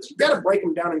talking about. You've got to break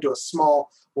them down into a small,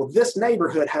 well, this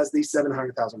neighborhood has these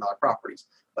 $700,000 properties,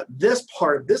 but this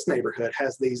part of this neighborhood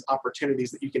has these opportunities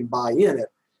that you can buy in at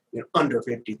under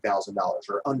 $50,000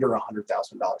 or under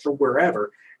 $100,000 or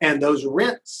wherever, and those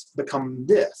rents become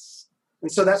this.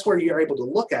 And so that's where you're able to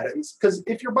look at it. Because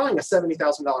if you're buying a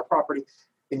 $70,000 property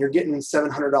and you're getting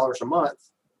 $700 a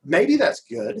month, maybe that's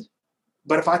good.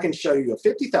 But if I can show you a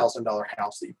 $50,000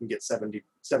 house that you can get $700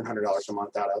 a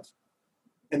month out of,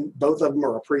 and both of them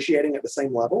are appreciating at the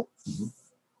same level,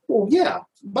 well, yeah,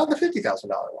 buy the $50,000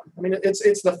 one.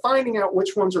 It's the finding out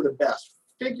which ones are the best.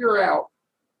 Figure out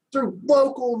through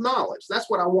local knowledge. That's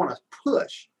what I want to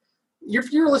push.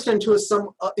 If you're listening to us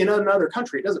in another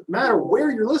country, it doesn't matter where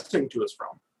you're listening to us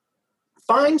from.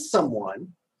 Find someone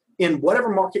in whatever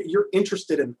market you're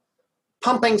interested in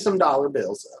pumping some dollar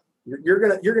bills up. You're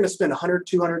gonna spend $100,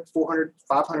 $200, $400,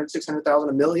 $500, $600,000,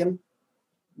 $1 million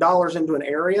into an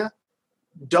area.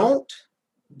 Don't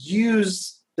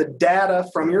use the data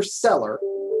from your seller.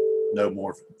 No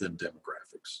more than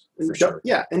demographics. For sure.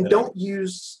 Yeah, and don't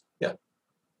use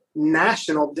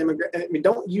national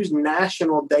don't use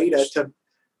national data to,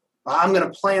 I'm going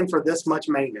to plan for this much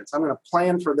maintenance. I'm going to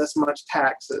plan for this much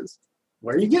taxes.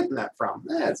 Where are you getting that from?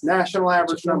 It's national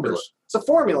average numbers. It's a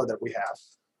formula that we have.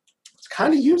 It's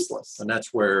kind of useless. And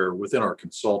that's where within our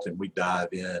consulting, we dive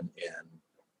in and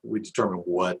we determine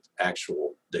what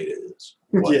actual data is,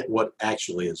 what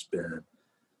actually has been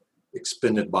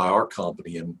expended by our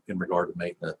company in regard to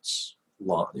maintenance,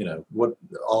 what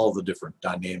all the different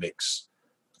dynamics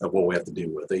of what we have to do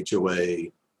with HOA.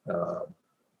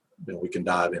 We can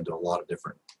dive into a lot of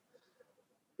different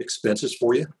expenses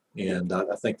for you, and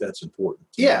I think that's important.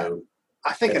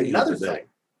 I think another thing,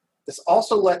 this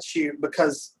also lets you,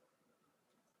 because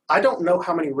I don't know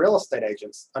how many real estate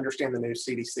agents understand the new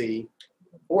CDC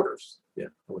orders. Yeah,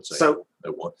 I would say so.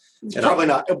 No one. Probably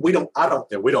not. We don't. I don't.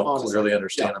 Yeah, we don't clearly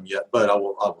understand them yet. But I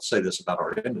will say this about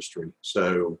our industry.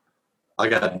 So I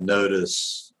got a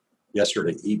notice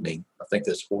yesterday evening. I think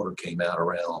this order came out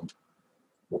around,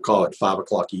 we'll call it 5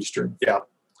 o'clock Eastern. Yeah.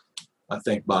 I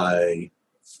think by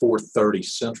 4:30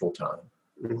 Central Time,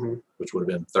 which would have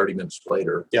been 30 minutes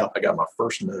later. Yeah. I got my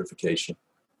first notification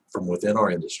from within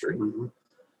our industry.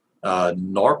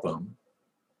 NARPM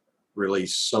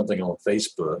released something on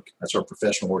Facebook. That's our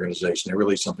professional organization. They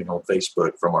released something on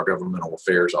Facebook from our governmental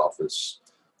affairs office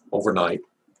overnight.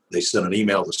 They sent an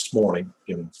email this morning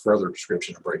giving further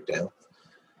description and breakdown.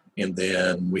 And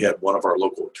then we had one of our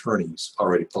local attorneys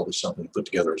already publish something to put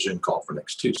together a Zoom call for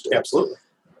next Tuesday. Absolutely.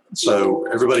 So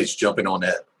everybody's jumping on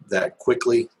that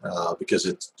quickly because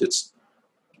it's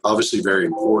obviously very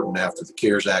important. After the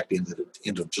CARES Act ended at the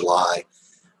end of July,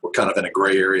 we're kind of in a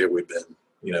gray area. We've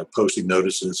been posting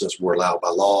notices as we're allowed by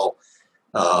law,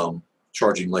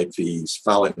 charging late fees,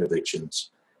 filing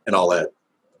evictions, and all that.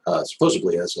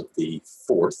 Supposedly as of the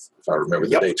 4th, if I remember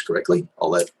the dates correctly,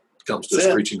 all that comes to a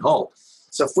screeching halt.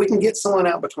 So if we can get someone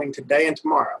out between today and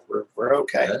tomorrow, we're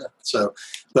okay. Yeah. So,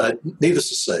 but needless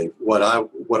to say, what I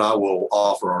will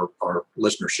offer our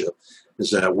listenership is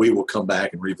that we will come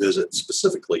back and revisit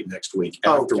specifically next week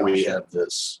after we have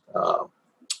this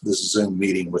Zoom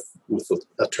meeting with the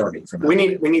attorney from. We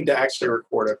need to actually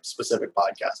record a specific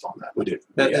podcast on that. We do,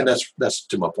 and that's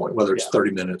to my point. Whether it's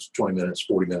 30 minutes, 20 minutes,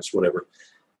 40 minutes, whatever,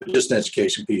 just an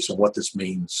education piece on what this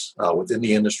means within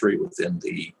the industry, within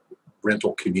the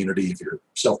rental community. If you're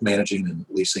self-managing and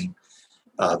leasing,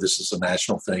 this is a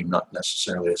national thing, not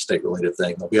necessarily a state-related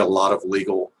thing. There'll be a lot of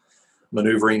legal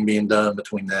maneuvering being done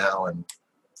between now and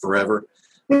forever.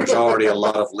 There's already a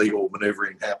lot of legal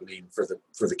maneuvering happening for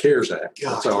the CARES Act.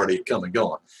 It's already come and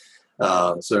gone.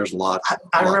 So there's a lot.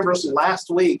 I remember last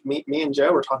week, me and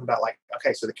Joe were talking about, like,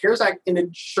 okay, so the CARES Act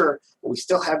ended, sure, but we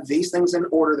still have these things in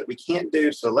order that we can't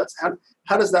do. So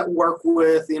how does that work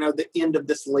with, the end of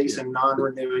this lease and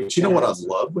non-renewing? But you know what I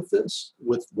love with this,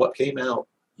 with what came out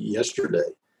yesterday,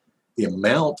 the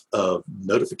amount of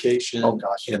notification and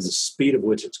the speed of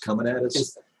which it's coming at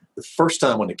us. The first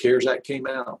time when the CARES Act came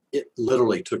out, it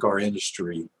literally took our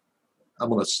industry, I'm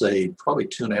going to say probably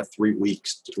 2.5, 3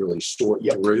 weeks to really sort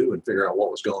through and figure out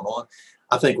what was going on.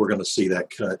 I think we're going to see that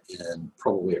cut in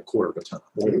probably a quarter of a time.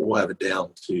 We'll have it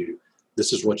down to,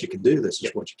 this is what you can do, this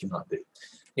is what you cannot do.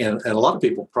 And a lot of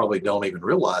people probably don't even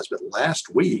realize, but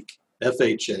last week,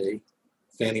 FHA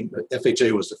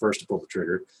was the first to pull the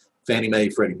trigger. Fannie Mae,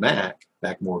 Freddie Mac,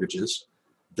 back mortgages,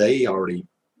 they already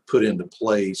put into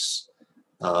place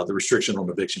the restriction on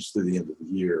evictions through the end of the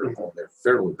year on their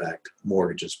federally backed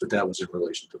mortgages, but that was in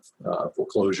relation to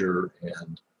foreclosure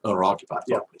and owner-occupied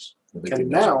properties. And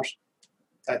now,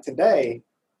 today,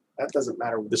 that doesn't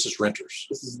matter. This is renters.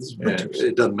 This is renters.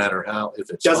 It doesn't matter how, if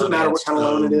it's doesn't matter what kind of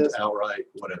loan it is, outright,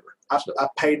 whatever. I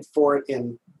paid for it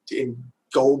in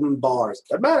golden bars.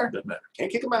 Doesn't matter. Doesn't matter.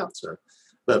 Can't kick them out. So,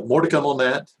 but more to come on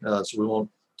that. So we won't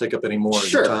take up any more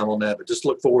of your time on that. But just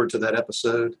look forward to that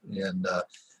episode, and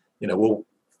we'll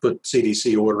put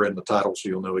CDC order in the title so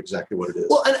you'll know exactly what it is.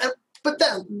 Well, but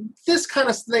this kind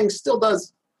of thing still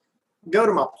does go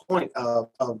to my point of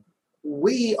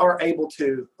we are able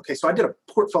to, okay, so I did a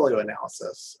portfolio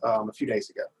analysis a few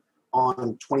days ago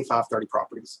on 25, 30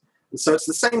 properties. And so it's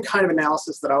the same kind of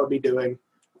analysis that I would be doing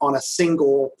on a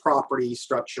single property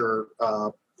structure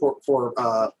for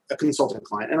a consultant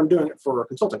client. And I'm doing it for a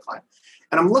consultant client.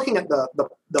 And I'm looking at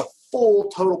the full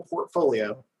total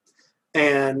portfolio,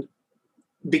 and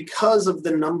because of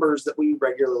the numbers that we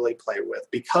regularly play with,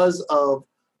 because of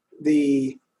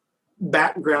the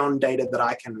background data that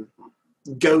I can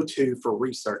go to for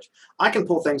research, I can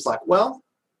pull things like, well,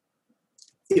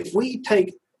 if we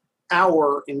take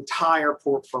our entire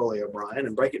portfolio, Brian,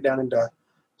 and break it down into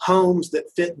homes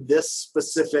that fit this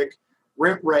specific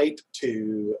rent rate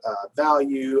to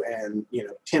value and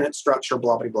tenant structure,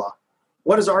 blah, blah, blah.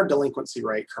 What is our delinquency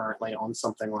rate currently on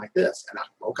something like this? And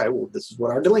okay, well, this is what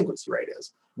our delinquency rate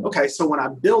is. Okay, so when I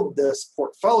build this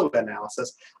portfolio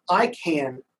analysis, I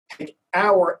can take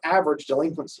our average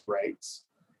delinquency rates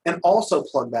and also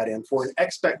plug that in for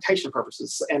expectation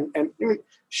purposes. And I mean,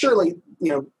 surely,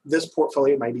 this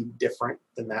portfolio may be different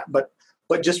than that, but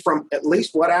just from at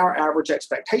least what our average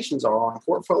expectations are on a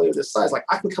portfolio this size, like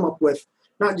I can come up with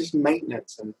not just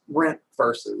maintenance and rent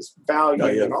versus value.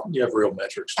 No, you have real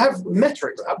metrics. I have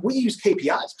metrics. We use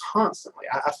KPIs constantly.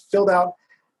 I filled out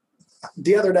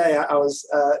the other day. I was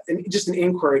just an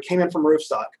inquiry came in from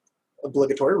Roofstock,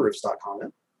 obligatory Roofstock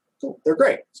comment. Cool, they're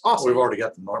great. It's awesome. We've already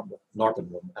got the NARPM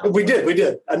one out. We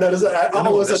did. I noticed that.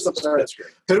 That's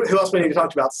great. Who else we need to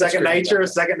talk about? Second Nature,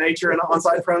 and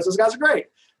On-Site Pros. Those guys are great.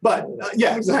 But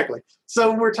yeah, exactly.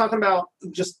 So we're talking about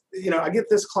just, I get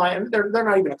this client, they're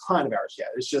not even a client of ours yet.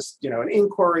 It's just, an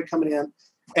inquiry coming in.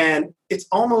 And it's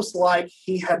almost like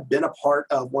he had been a part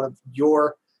of one of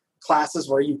your classes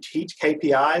where you teach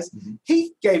KPIs. Mm-hmm.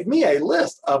 He gave me a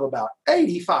list of about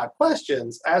 85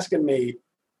 questions asking me,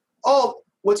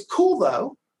 what's cool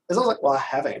though, is I was like, well, I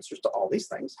have answers to all these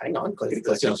things. Hang on.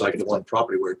 That sounds like the one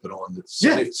property where he put on the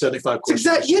 75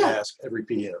 questions to ask every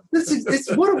PM.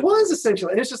 It's what it was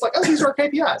essentially. And it's just like, these are our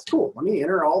KPIs. Cool. Let me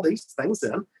enter all these things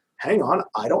in. Hang on.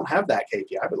 I don't have that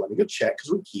KPI, but let me go check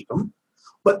because we keep them.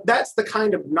 But that's the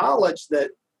kind of knowledge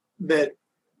that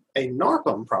a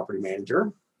NARPM property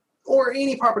manager or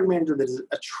any property manager that is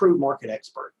a true market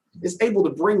expert is able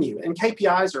to bring you. And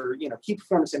KPIs are, key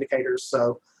performance indicators.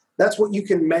 So that's what you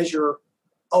can measure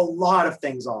a lot of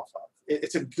things off of.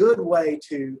 It's a good way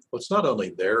to. Well, it's not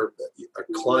only a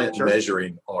client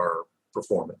measuring our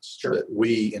performance, that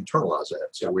we internalize that.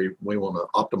 So we want to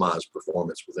optimize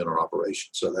performance within our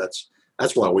operation. So that's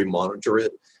why we monitor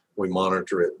it. We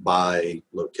monitor it by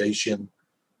location,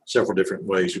 several different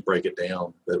ways we break it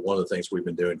down. But one of the things we've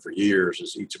been doing for years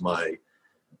is each of my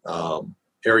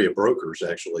area brokers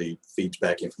actually feeds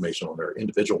back information on their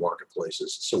individual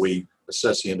marketplaces. So we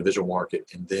assess the individual market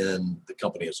and then the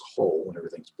company as a whole when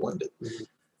everything's blended. Mm-hmm.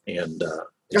 And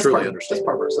it's really understandable. That's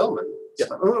part of our Zelman.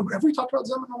 Yeah. Have we talked about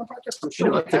Zelman on the podcast? I'm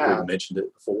sure I think we've mentioned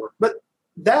it before. But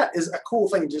that is a cool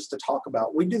thing just to talk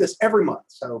about. We do this every month.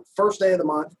 So first day of the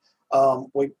month,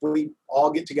 we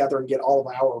all get together and get all of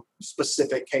our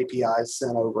specific KPIs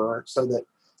sent over so that.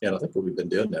 And I think we've been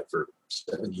doing that for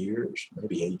 7 years,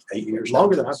 maybe eight years.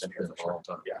 Longer than I've been here. For a long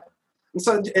time. Yeah. And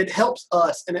so it helps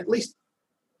us, and at least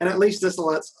And at least this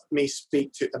lets me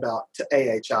speak to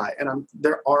AHI. And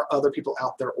there are other people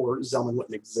out there, or Zelman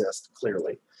wouldn't exist,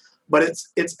 clearly. But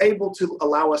it's able to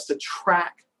allow us to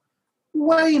track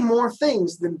way more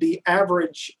things than the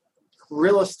average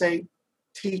real estate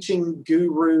teaching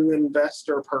guru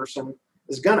investor person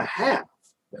is going to have.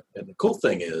 And the cool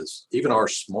thing is, even our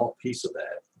small piece of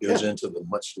that goes into the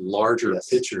much larger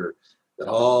picture that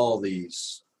all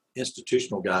these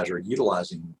institutional guys are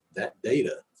utilizing that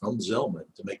data from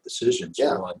Zelman to make decisions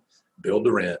on build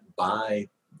to rent, buy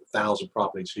 1,000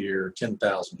 properties here,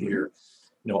 10,000 here.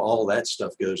 You know, all that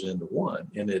stuff goes into one,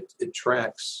 and it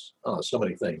tracks so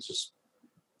many things: just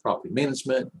property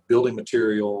management, building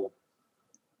material,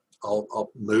 all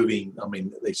moving. I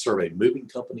mean, they survey moving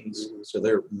companies, so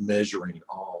they're measuring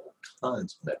all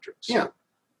kinds of metrics. Yeah,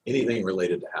 anything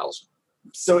related to housing.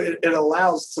 So it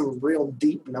allows some real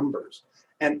deep numbers,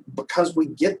 and because we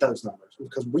get those numbers,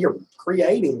 because we are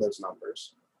creating those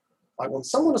numbers, like when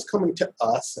someone is coming to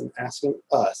us and asking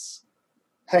us,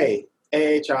 "Hey,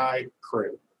 AHI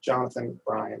crew, Jonathan,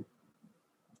 Brian,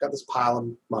 I've got this pile of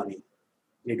money.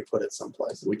 You need to put it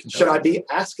someplace. Should I be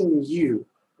asking you,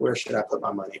 where should I put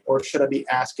my money? Or should I be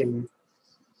asking,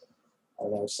 I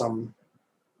don't know, some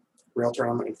realtor?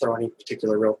 I'm not going to throw any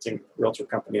particular realtor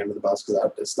company under the bus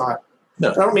because it's not.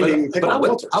 No, I don't mean to even pick on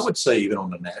realtors. I would say even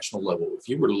on a national level, if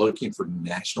you were looking for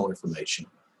national information,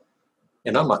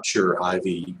 and I'm not sure,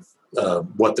 Ivy,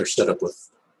 what their setup with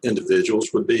individuals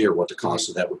would be or what the cost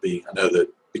of that would be. I know that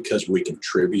because we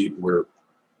contribute, we're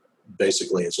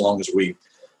basically, as long as we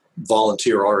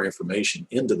volunteer our information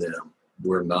into them,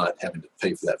 we're not having to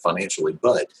pay for that financially.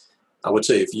 But I would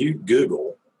say if you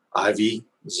Google Ivy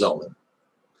Zelman,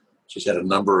 she's had a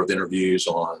number of interviews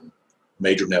on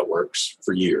major networks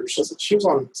for years. She was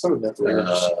on some of that.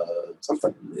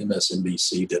 Something.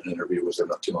 MSNBC did an interview with her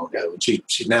not too long ago. And she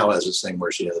now has this thing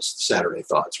where she has Saturday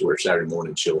Thoughts, where Saturday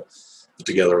morning she'll put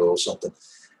together a little something.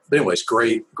 But anyways,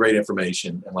 great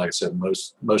information. And like I said,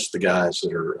 most of the guys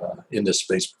that are in this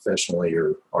space professionally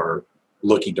are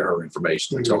looking to her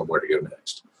information to tell them where to go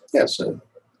next. Yeah. So,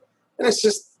 and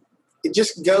it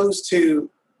just goes to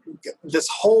this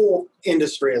whole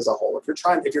industry as a whole.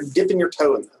 If you're dipping your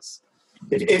toe in this,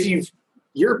 if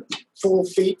you're full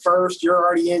feet first, you're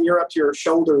already in, you're up to your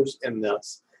shoulders in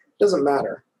this, it doesn't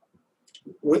matter.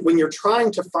 When you're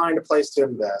trying to find a place to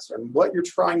invest and what you're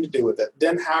trying to do with it,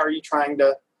 then how are you trying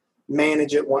to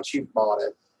manage it once you've bought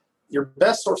it? Your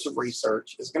best source of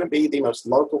research is going to be the most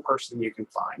local person you can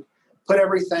find. Put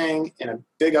everything in a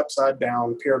big upside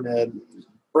down pyramid,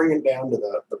 bring it down to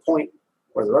the point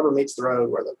where the rubber meets the road,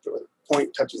 where the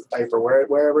point touches the paper,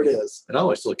 wherever it is. And I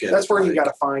always look at that's where you got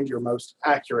to find your most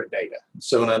accurate data.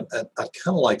 So, and I'd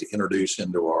kind of like to introduce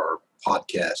into our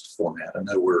podcast format. I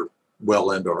know we're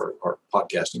well into our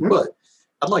podcasting, but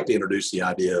I'd like to introduce the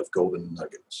idea of golden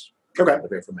nuggets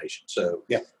of information. So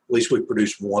at least we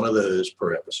produce one of those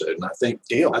per episode. And I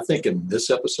think in this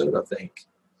episode,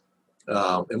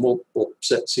 and we'll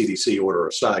set CDC order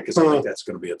aside because I think that's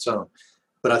going to be its own.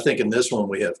 But I think in this one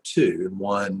we have two, and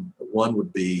one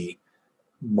would be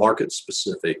market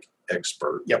specific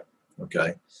expert. Yep.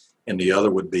 Okay. And the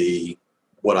other would be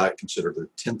what I consider the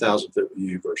 10,000 foot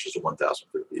view versus the 1,000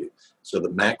 foot view. So the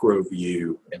macro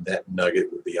view and that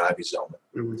nugget would be Ivy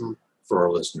Zelman for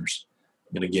our listeners.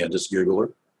 And again, just Google her.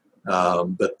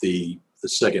 But the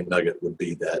second nugget would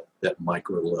be that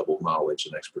micro level knowledge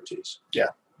and expertise. Yeah,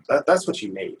 that's what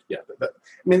you need. Yeah. I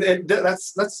mean,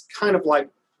 that's kind of like,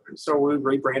 so we're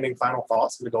rebranding Final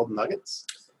Thoughts into Golden Nuggets?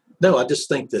 No, I just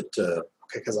think that...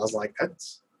 because I was like,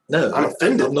 no, I'm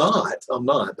offended. I'm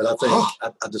not. But I think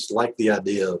I just like the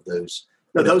idea of those.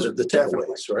 No, those are the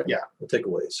takeaways, right? Yeah, the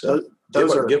takeaways. So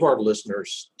give our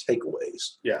listeners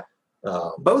takeaways. Yeah.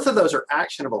 Both of those are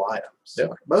actionable items. Yeah.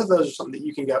 Both of those are something that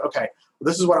you can go, okay,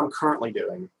 well, this is what I'm currently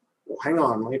doing. Well, hang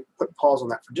on, let me put pause on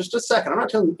that for just a second. I'm not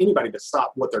telling anybody to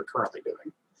stop what they're currently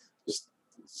doing. Just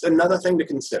it's another thing to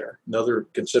consider. Another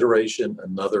consideration,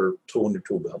 another tool in your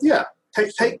tool belt. Yeah.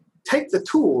 Take the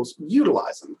tools,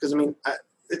 utilize them. Because, I mean,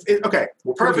 okay.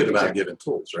 We're perfect about giving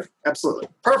tools, right? Absolutely.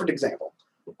 Perfect example.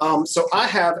 So I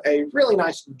have a really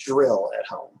nice drill at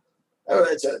home.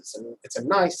 It's a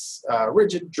nice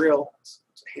rigid drill. It's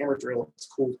a hammer drill. It's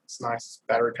cool. It's nice. It's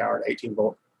battery powered, 18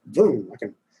 volt. Boom. I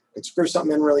can screw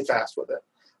something in really fast with it.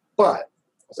 But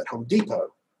I was at Home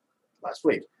Depot last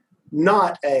week.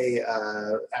 Not a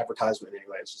advertisement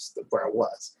anyway. It's just where I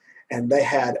was. And they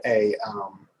had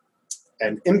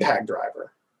an impact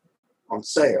driver on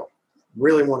sale.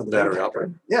 Really wanted the battery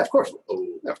operated. Yeah, of course. Oh,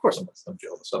 of course. I'm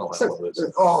jealous. I don't have one of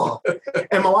those. Oh,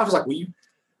 and my wife was like, "Well,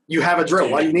 you have a drill.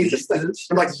 Why do you need this thing?"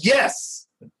 I'm like, "Yes,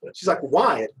 She's like,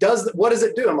 why? What does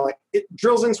it do? I'm like, it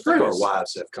drills in screws. Our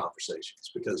wives have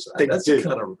conversations because They that's do. the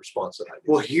kind of response that I get.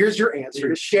 Well, here's your answer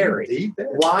to Sherry. Need that?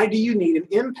 Why do you need an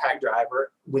impact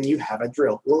driver when you have a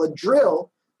drill? Well, a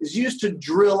drill is used to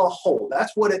drill a hole.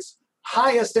 That's what its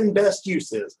highest and best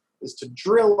use is to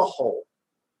drill a hole.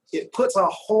 It puts a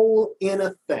hole in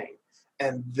a thing.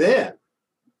 And then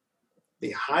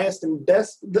the highest and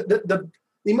best, the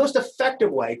most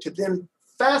effective way to then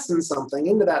fasten something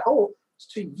into that hole is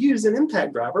to use an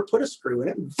impact driver, put a screw in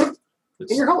it, and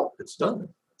in your hole. It's done.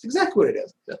 It's exactly what it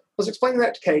is. Yeah. I was explaining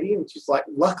that to Katie, and she's like,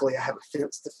 luckily I have a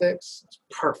fence to fix. It's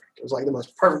perfect. It was like the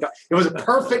most perfect. It was a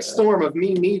perfect storm of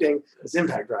me needing this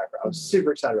impact driver. I was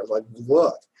super excited. I was like,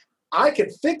 look, I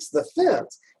could fix the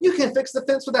fence. You can fix the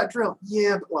fence with that drill.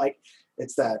 Yeah, but like,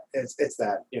 it's that,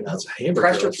 you know, That's a hammer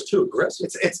pressure. drill. It's too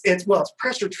aggressive. It's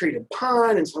pressure treated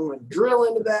pine, and so I'm going to drill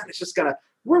into that. It's just going to,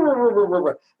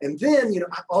 and then, you know,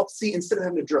 I'll see, instead of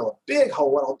having to drill a big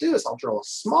hole, what I'll do is I'll drill a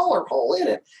smaller hole in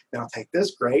it. Then I'll take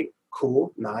this great,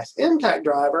 cool, nice impact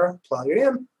driver, plug it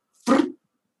in.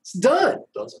 It's done.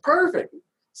 Doesn't. Perfect.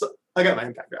 So I got my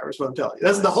impact driver. Is what I'm telling you.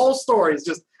 That's the whole story. Is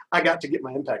just I got to get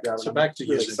my impact driver. So back to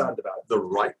really using excited about it. the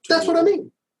right tool. That's what I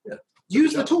mean. Yeah.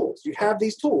 Use the tools. You have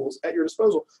these tools at your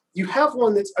disposal. You have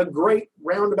one that's a great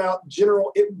roundabout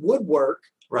general. It would work.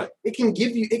 Right. It can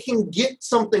get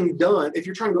something done if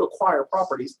you're trying to acquire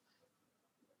properties.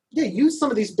 Yeah, use some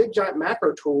of these big giant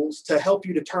macro tools to help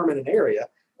you determine an area.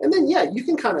 And then, yeah, you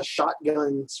can kind of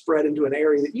shotgun spread into an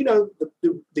area that, you know,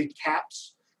 the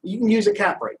caps, you can use a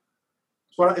cap rate.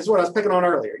 It's what I was picking on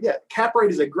earlier. Yeah, cap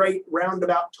rate is a great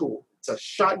roundabout tool. It's a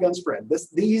shotgun spread.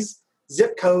 These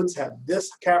zip codes have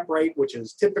this cap rate, which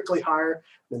is typically higher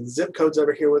than zip codes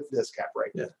over here with this cap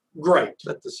rate. Yeah. Great.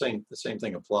 But the same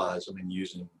thing applies. I mean,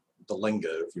 using the lingo,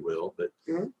 if you will, but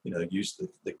Mhm. you know, use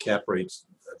the cap rate's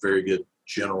a very good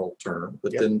general term,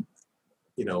 but Yep. then,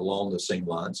 you know, along the same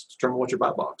lines, determine what your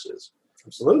buy box is.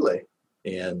 Absolutely.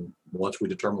 And once we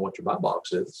determine what your buy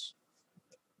box is,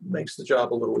 it makes the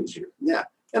job a little easier. Yeah.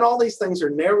 And all these things are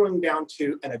narrowing down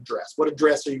to an address. What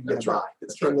address are you going That's to right. buy?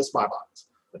 It's That's in right. this buy box.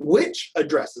 Which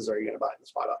addresses are you going to buy in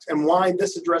this buy box? And why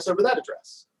this address over that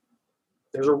address?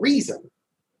 There's a reason.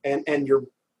 And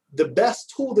the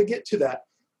best tool to get to that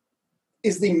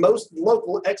is the most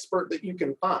local expert that you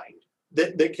can find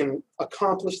that can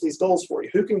accomplish these goals for you.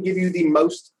 Who can give you the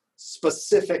most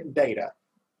specific data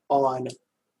on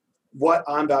what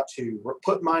I'm about to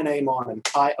put my name on and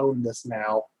I own this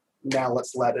now. Now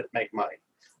let's let it make money.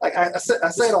 Like I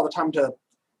say it all the time to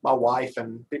my wife,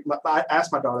 and I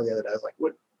asked my daughter the other day, I was like,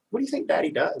 what do you think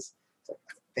Daddy does? She's like,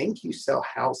 I think you sell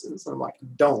houses. And I'm like,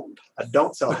 I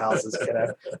don't sell houses,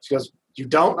 kiddo. She goes, you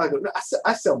don't? I go, no,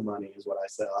 I sell money is what I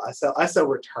sell. I sell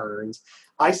returns.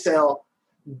 I sell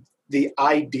the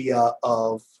idea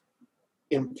of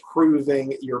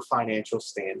improving your financial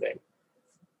standing.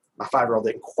 My 5-year-old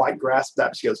didn't quite grasp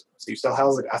that. She goes, so you sell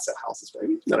houses? I sell houses,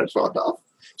 baby. No, it's walked off.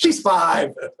 She's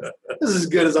 5. This is as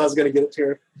good as I was going to get it to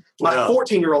her. My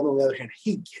 14-year-old, on the other hand,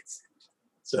 he gets it.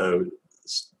 So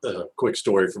a quick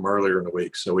story from earlier in the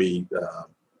week. So we,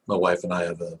 my wife and I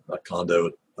have a condo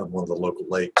at one of the local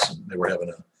lakes, and they were having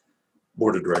a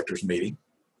board of directors meeting.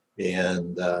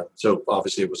 And so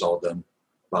obviously it was all done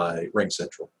by Ring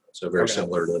Central. So very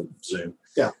similar to Zoom.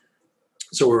 Yeah.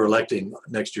 So we were electing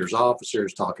next year's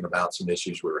officers, talking about some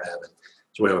issues we were having.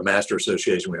 So we have a master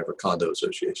association, we have a condo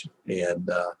association, and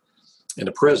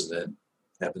the president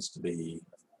happens to be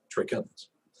Trey Cummins.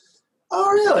 Oh,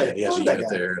 really? And he has a unit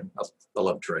there, and I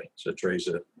love Trey. So Trey's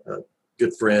a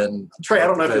good friend. Trey, I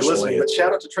don't know if you're professionally. listening, but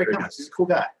shout out to Trey Very Cummins. nice. He's a cool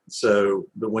guy. So,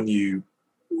 but when you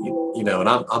know, and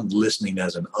I'm listening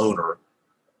as an owner,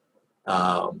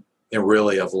 and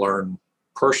really I've learned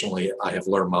personally, I have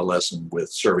learned my lesson with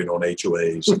serving on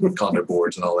HOAs and condo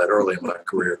boards and all that early in my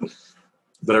career.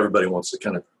 But everybody wants to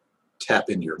kind of tap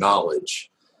into your knowledge.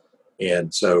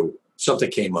 And so something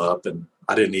came up, and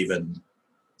I didn't even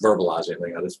verbalize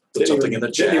anything. I just put something in the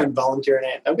chat. Didn't even volunteer an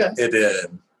ad. Okay. And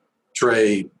then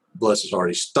Trey, bless his heart,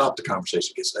 he stopped the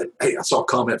conversation. He said, hey, I saw a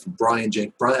comment from Brian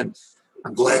Jenkins. Brian,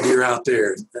 I'm glad you're out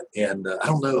there. And I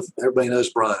don't know if everybody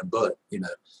knows Brian, but, you know,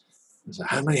 he said,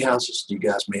 how many houses do you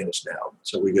guys manage now?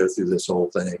 So we go through this whole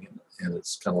thing, and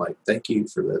it's kind of like, thank you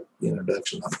for the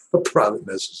introduction. I'm a private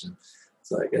message. And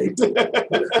it's like, hey,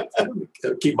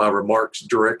 keep my remarks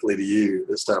directly to you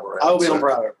this time around. I will be on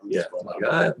private. Yeah, like,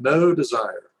 I have no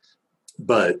desire.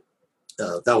 But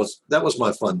that was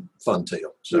my fun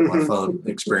tale. So my fun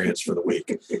experience for the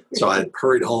week. So I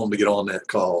hurried home to get on that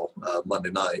call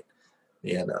Monday night,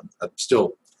 and I'm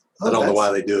still. I don't know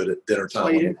why they do it at dinner time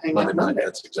why you didn't hang Monday out night. Monday.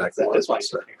 That's exactly what That's why I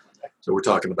said. So we're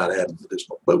talking about adding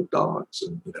additional boat docks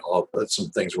and, all that's some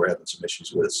things we're having some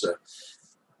issues with. So,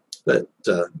 but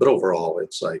overall,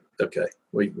 it's like, okay,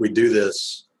 we do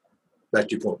this. Back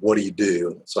to your point, what do you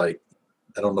do? And it's like,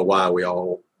 I don't know why we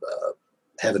all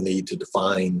have a need to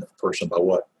define a person by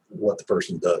what the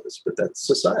person does, but that's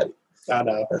society. I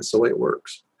know. That's the way it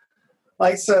works.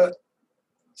 Like, so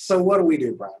what do we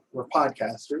do, Brian? We're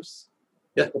podcasters.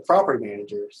 Yeah. We're property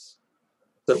managers.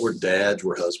 But we're dads,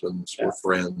 we're husbands, we're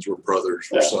friends, we're brothers,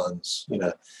 we're sons.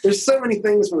 There's so many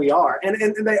things we are, and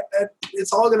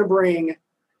it's all going to bring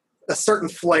a certain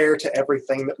flair to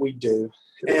everything that we do.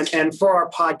 And for our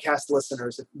podcast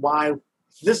listeners, if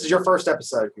this is your first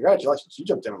episode, congratulations, you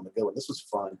jumped in on the good one. This was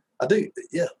fun. I do,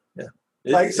 yeah.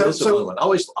 Like, it is a fun one. I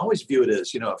always view it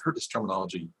as, I've heard this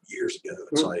terminology years ago.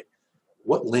 It's like,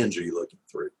 what lens are you looking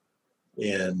through?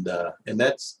 And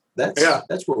that's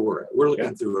where we're at. We're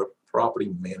looking through a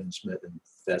property management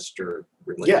investor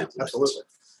related. Yeah, absolutely.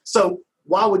 So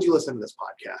why would you listen to this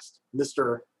podcast,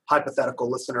 Mr. Hypothetical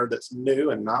listener that's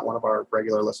new and not one of our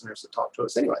regular listeners that talk to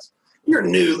us anyways? You're a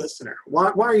new listener.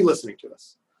 Why are you listening to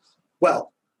us?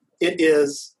 Well,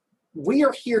 we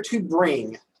are here to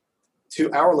bring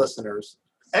to our listeners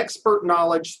expert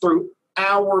knowledge through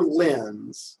our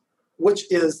lens, which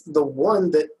is the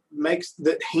one that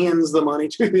hands the money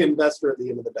to the investor at the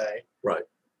end of the day. Right.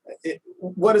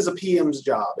 What is a PM's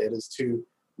job? It is to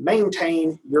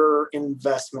maintain your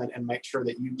investment and make sure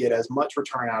that you get as much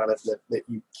return out of it that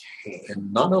you can.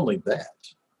 And not only that,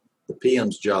 the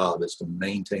PM's job is to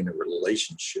maintain a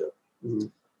relationship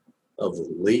of the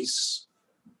lease,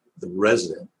 the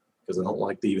resident, because I don't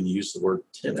like to even use the word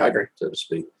tenant, so to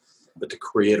speak, but to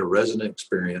create a resident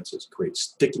experience, is create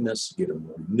stickiness, get them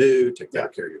renewed, take better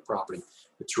care of your property.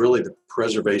 It's really the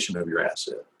preservation of your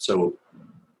asset. So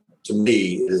to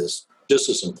me, it is just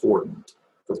as important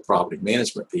for the property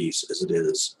management piece as it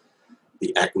is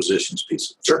the acquisitions piece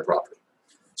of the property.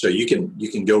 So you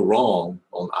can go wrong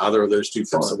on either of those two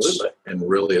fronts and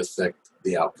really affect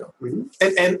the outcome.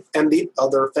 Mm-hmm. And the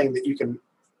other thing that you can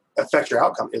affect your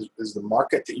outcome is the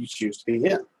market that you choose to be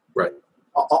in. Right.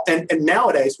 And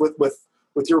nowadays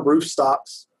with your roof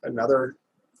stocks, another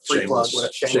free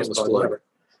shameless plug, whatever.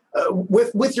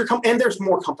 With your company, and there's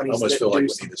more companies. I almost feel like we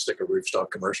need to stick a roof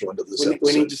stock commercial into this episode.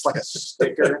 We need just like a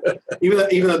sticker,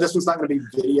 even though this one's not going to be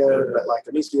videoed, but like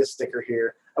there needs to be a sticker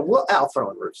here. I'll throw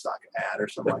in roof stock ad or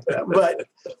something like that. But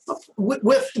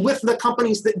with the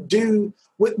companies that do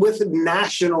with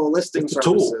national listing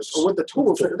services or with the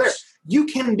tools that are there, you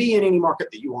can be in any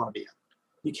market that you want to be in.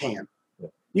 You can. Yeah.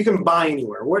 You can buy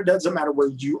anywhere. It doesn't matter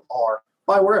where you are.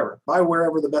 Buy wherever. Buy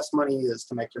wherever the best money is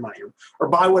to make your money, or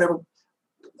buy whatever.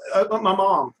 My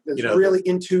mom is really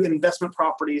into investment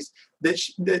properties that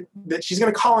she's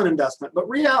going to call an investment, but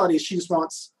reality is she just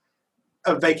wants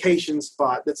a vacation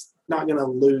spot that's not going to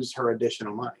lose her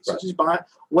additional money. So she's buying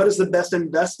what is the best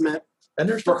investment. And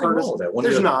there's nothing wrong with that. When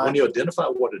you identify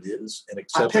what it is and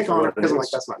accept it, I pick on her because I'm like,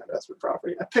 that's not an investment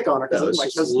property. I pick on her because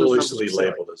it's like loosely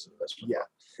labeled as an investment. Yeah,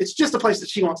 it's just a place that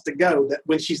she wants to go. That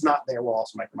when she's not there, will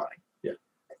also make money. Yeah,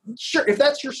 sure. If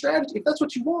that's your strategy, if that's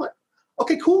what you want,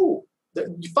 okay, cool.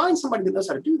 You find somebody that knows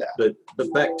how to do that.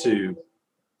 But back to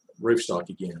roof stock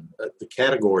again, the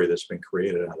category that's been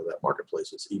created out of that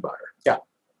marketplace is e-buyer. Yeah.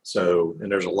 So,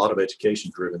 and there's a lot of education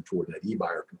driven toward that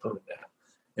e-buyer component now.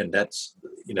 And that's,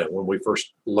 when we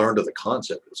first learned of the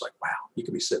concept, it was like, wow, you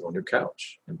could be sitting on your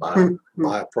couch and buy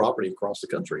a property across the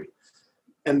country.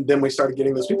 And then we started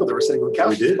getting those people that were sitting on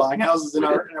couches buying houses in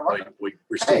our market.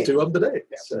 We're still two of them today.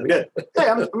 Yeah, so we did. Hey,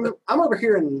 I'm over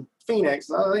here in Phoenix.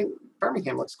 I think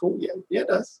Birmingham looks cool. Yeah, it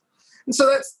does. And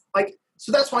so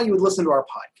that's why you would listen to our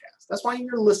podcast. That's why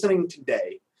you're listening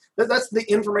today. That's the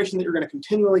information that you're going to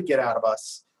continually get out of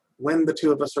us when the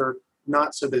two of us are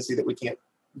not so busy that we can't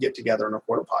get together and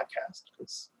record a podcast.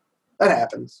 Because that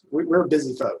happens. We're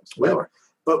busy folks. We are.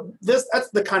 But that's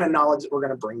the kind of knowledge that we're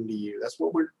going to bring to you. That's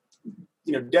what we're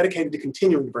dedicated to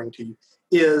continuing to bring to you,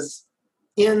 is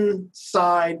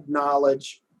inside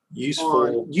knowledge,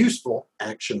 useful,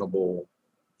 actionable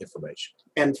information,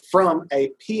 and from a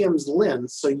PM's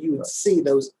lens. So you would see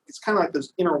those. It's kind of like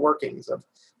those inner workings of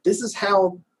this is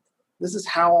how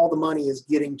all the money is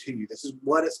getting to you. This is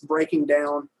what it's breaking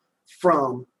down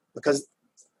from. Because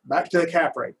back to the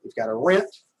cap rate, we've got a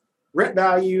rent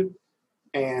value,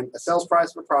 and a sales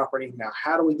price of a property. Now,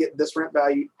 how do we get this rent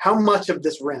value? How much of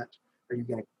this rent are you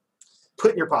going to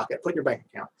put in your pocket, put in your bank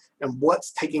account? And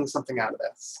what's taking something out of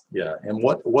this? Yeah, and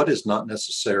what is not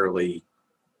necessarily,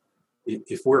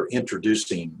 if we're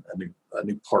introducing a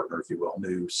new partner, if you will, a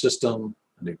new system,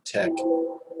 a new tech,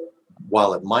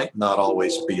 while it might not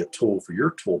always be a tool for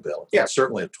your tool belt, it's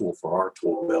certainly a tool for our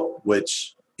tool belt,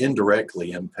 which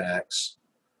indirectly impacts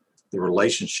the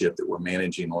relationship that we're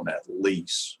managing on that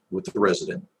lease with the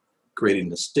resident, creating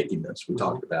the stickiness we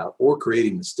talked about, or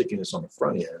creating the stickiness on the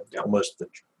front end, almost the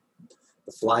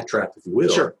fly trap, if you will,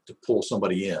 to pull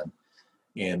somebody in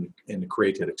and to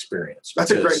create that experience.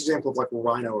 That's a great example of like a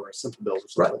Rhino or a Simple Bills or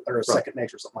something, or a Second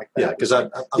Nature, something like that. Yeah, because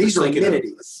these are thinking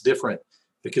amenities. it's different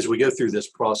because we go through this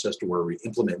process to where we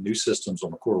implement new systems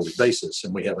on a quarterly basis,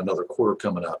 and we have another quarter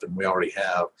coming up, and we already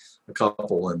have a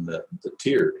couple in the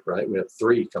tiered, right? We have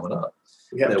 3 coming up.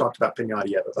 We haven't talked about Pinata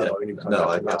yet.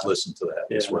 I've listened to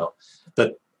that as well.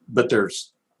 But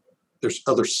there's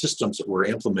other systems that we're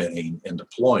implementing and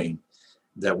deploying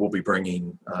that we'll be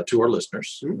bringing to our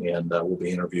listeners, and we'll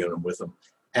be interviewing them with them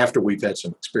after we've had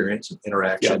some experience and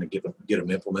interaction and get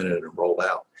them implemented and rolled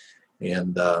out.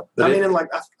 And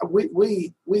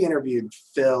we interviewed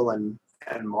Phil and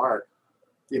Mark,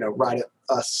 right at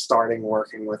us starting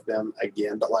working with them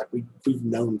again. But like we've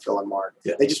known Phil and Mark,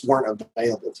 they just weren't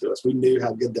available to us. We knew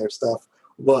how good their stuff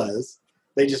was.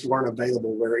 They just weren't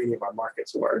available where any of our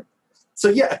markets were. So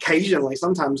occasionally,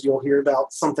 sometimes you'll hear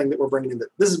about something that we're bringing in that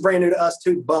this is brand new to us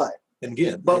too. But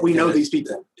we know these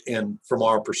people. And from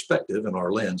our perspective and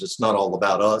our lens, it's not all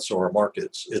about us or our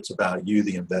markets. It's about you,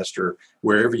 the investor,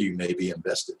 wherever you may be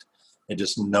invested, and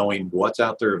just knowing what's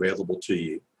out there available to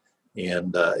you.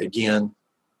 And again,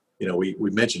 we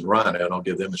mentioned Rhino, and I'll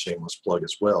give them a shameless plug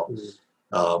as well.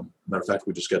 Matter of fact,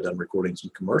 we just got done recording some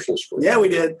commercials for them. Yeah, we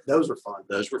did. Those were fun.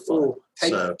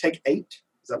 Take 8.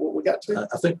 Is that what we got to?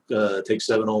 I think take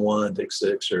 7 on 1, take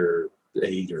 6 or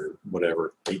 8 or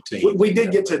whatever, 18. We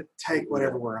did get to take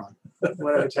whatever we're on,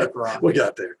 whatever take we're on. We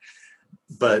got there.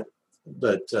 But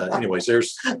anyways,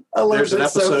 there's an episode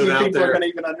so few out people there. Are going to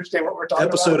even understand what we're talking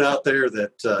episode about. out there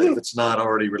that if it's not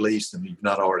already released and you've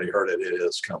not already heard it, it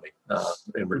is coming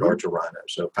in regard to Rhino.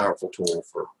 So powerful tool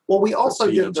for. Well, we also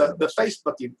did the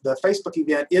Facebook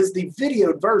event is the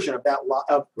videoed version of that.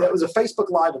 That was a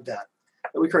Facebook Live event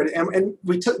that we created, and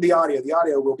we took the audio. The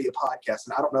audio will be a podcast,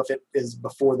 and I don't know if it is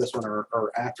before this one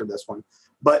or after this one,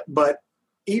 but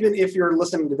even if you're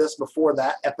listening to this before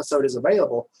that episode is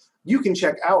available, you can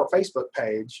check our Facebook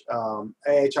page,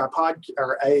 AHI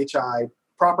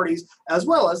Properties, as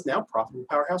well as now Profitable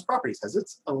Powerhouse Properties has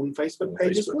its own Facebook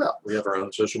page as well. We have our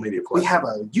own social media platform. We have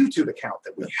a YouTube account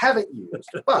that we haven't used,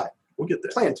 but we'll get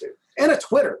there. Plan to, and a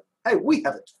Twitter. Hey, we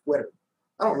have a Twitter.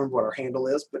 I don't remember what our handle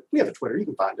is, but we have a Twitter. You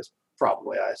can find us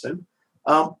probably, I assume.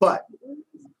 But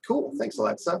cool. Thanks,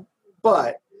 Alexa.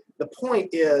 But the point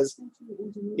is,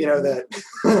 that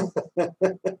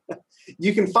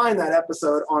you can find that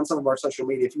episode on some of our social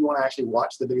media if you want to actually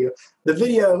watch the video.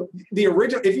 The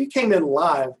original, if you came in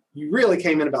live, you really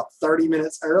came in about 30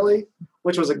 minutes early,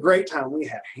 which was a great time. We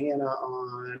had Hannah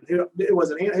on. Who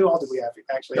all did we have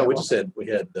actually? No, we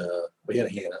had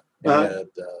Hannah. We had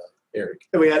Eric.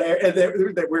 And we had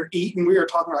that we're eating. We were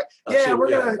talking like, I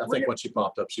think when she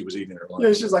popped up, she was eating her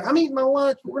lunch. She's like, I'm eating my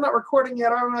lunch. We're not recording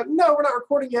yet. I'm like, no, we're not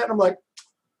recording yet. And I'm like,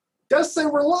 does say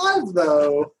we're live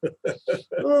though. I'm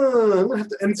gonna have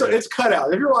to, and so it's cut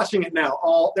out. If you're watching it now,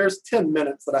 there's 10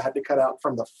 minutes that I had to cut out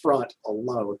from the front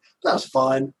alone. That was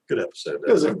fun. Good episode.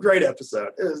 It was a great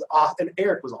episode. It was awesome. And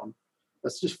Eric was on.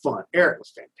 That's just fun. Eric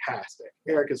was fantastic.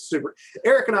 Eric is super.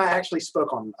 Eric and I actually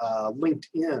spoke on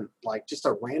LinkedIn, like just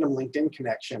a random LinkedIn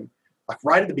connection, like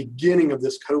right at the beginning of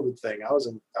this COVID thing. I was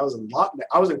in lockdown.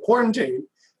 I was in quarantine.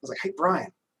 I was like, hey,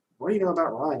 Brian, what do you know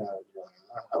about Rhino?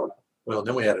 I don't know. Well,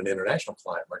 then we had an international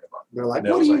client bring them up. They're like,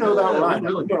 what do you know about Rhino? We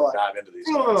really need to dive into these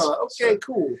guys. Okay,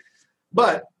 cool.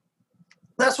 But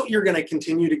that's what you're going to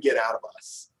continue to get out of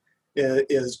us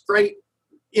is great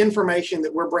information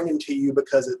that we're bringing to you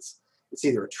because it's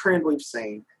either a trend we've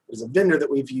seen, there's a vendor that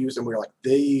we've used, and we're like,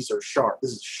 these are sharp.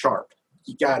 This is sharp.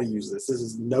 You got to use this. This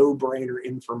is no-brainer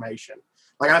information.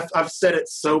 Like I've said it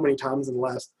so many times in the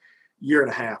last year and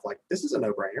a half. Like this is a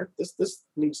no-brainer. This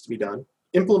needs to be done.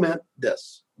 Implement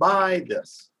this. Buy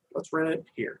this. Let's rent it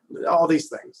here. All these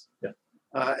things. Yeah.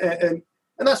 And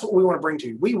that's what we want to bring to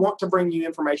you. We want to bring you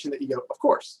information that you go, of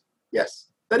course, yes,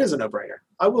 that is a no-brainer.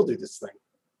 I will do this thing.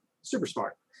 Super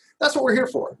smart. That's what we're here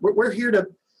for. We're here to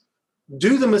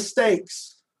do the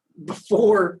mistakes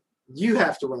before you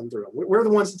have to run through them. We're the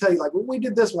ones to tell you, like, well, we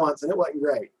did this once and it wasn't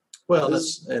great. Well,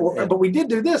 but we did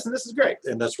do this and this is great.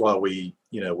 And that's why we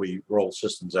roll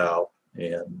systems out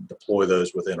and deploy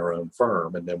those within our own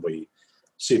firm, and then we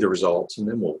see the results, and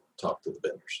then we'll talk to the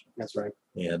vendors. That's right.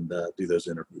 And do those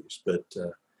interviews. But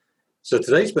so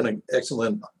today's been an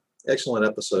excellent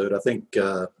episode. I think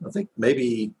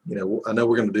maybe I know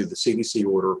we're going to do the CDC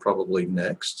order probably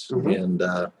next, and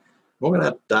we're going to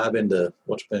have to dive into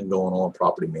what's been going on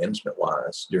property management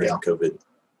wise during the COVID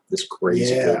this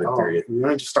crazy Yeah. COVID period. We're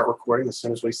going to just start recording as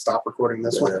soon as we stop recording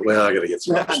this one. Well, I got to get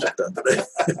some other stuff done today.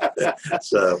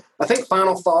 So I think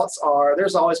final thoughts are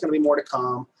there's always going to be more to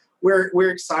come. We're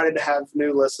excited to have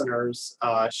new listeners.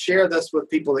 Share this with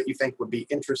people that you think would be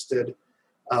interested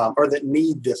or that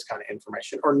need this kind of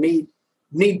information or need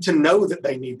to know that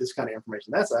they need this kind of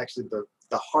information. That's actually the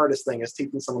hardest thing is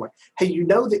teaching someone like, hey, you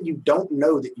know that you don't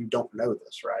know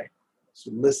this, right? So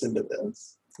listen to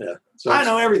this. yeah, so I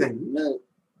know everything. No,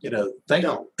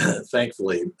 don't.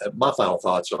 Thankfully, my final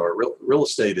thoughts are real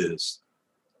estate it's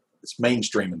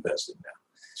mainstream investing now.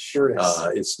 Sure is.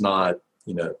 It's not,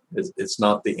 it's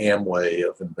not the Amway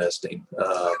of investing.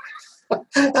 I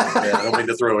don't mean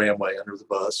to throw Amway under the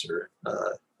bus or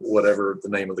whatever the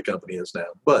name of the company is now.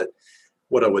 But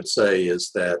what I would say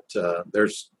is that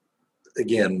there's,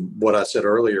 again, what I said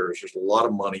earlier is there's a lot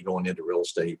of money going into real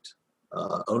estate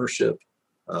ownership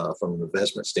from an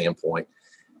investment standpoint.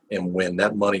 And when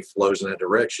that money flows in that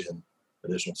direction,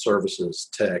 additional services,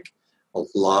 tech, a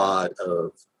lot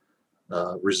of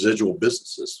residual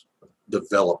businesses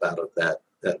develop out of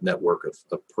that network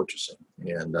of purchasing.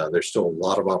 And there's still a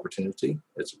lot of opportunity.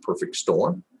 It's a perfect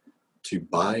storm to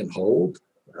buy and hold,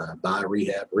 buy,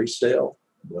 rehab, resale,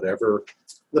 whatever.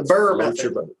 The Burr floats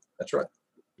your method. boat. That's right.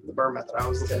 The Burr method. I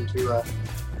was listening to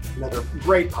another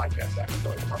great podcast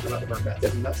actually talking about the Burr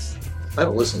method. And that's I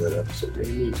haven't listened to that episode yet.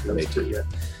 you need to listen to yet.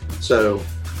 So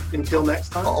Until next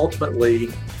time. ultimately,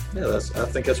 I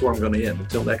think that's where I'm going to end.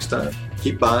 Until next time,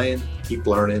 keep buying, keep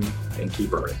learning, and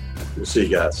keep earning. We'll see you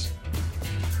guys.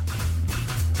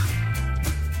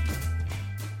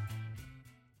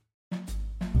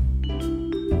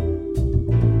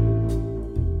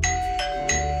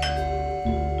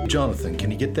 Jonathan,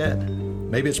 can you get that?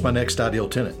 Maybe it's my next ideal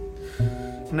tenant.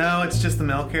 No, it's just the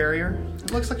mail carrier.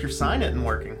 It looks like your sign isn't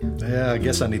working. Yeah, I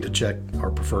guess I need to check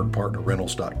our preferred partner,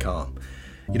 rentals.com.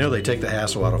 They take the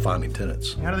hassle out of finding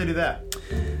tenants. How do they do that?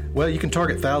 Well, you can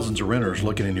target thousands of renters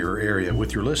looking in your area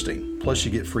with your listing. Plus,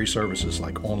 you get free services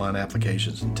like online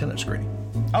applications and tenant screening.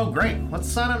 Oh, great. Let's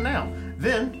sign up now.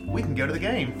 Then we can go to the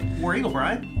game. We're Eagle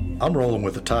Bride. I'm rolling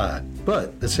with the tide,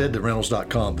 but let's head to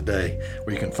rentals.com today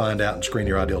where you can find out and screen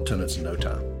your ideal tenants in no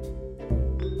time.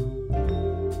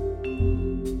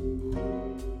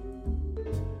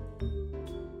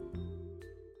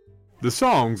 The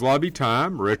songs Lobby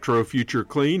Time, Retro Future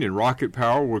Clean, and Rocket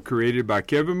Power were created by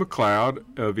Kevin MacLeod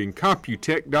of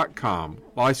Incomputech.com,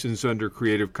 licensed under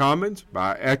Creative Commons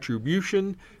by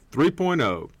Attribution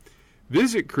 3.0.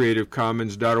 Visit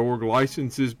creativecommons.org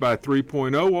licenses by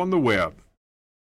 3.0 on the web.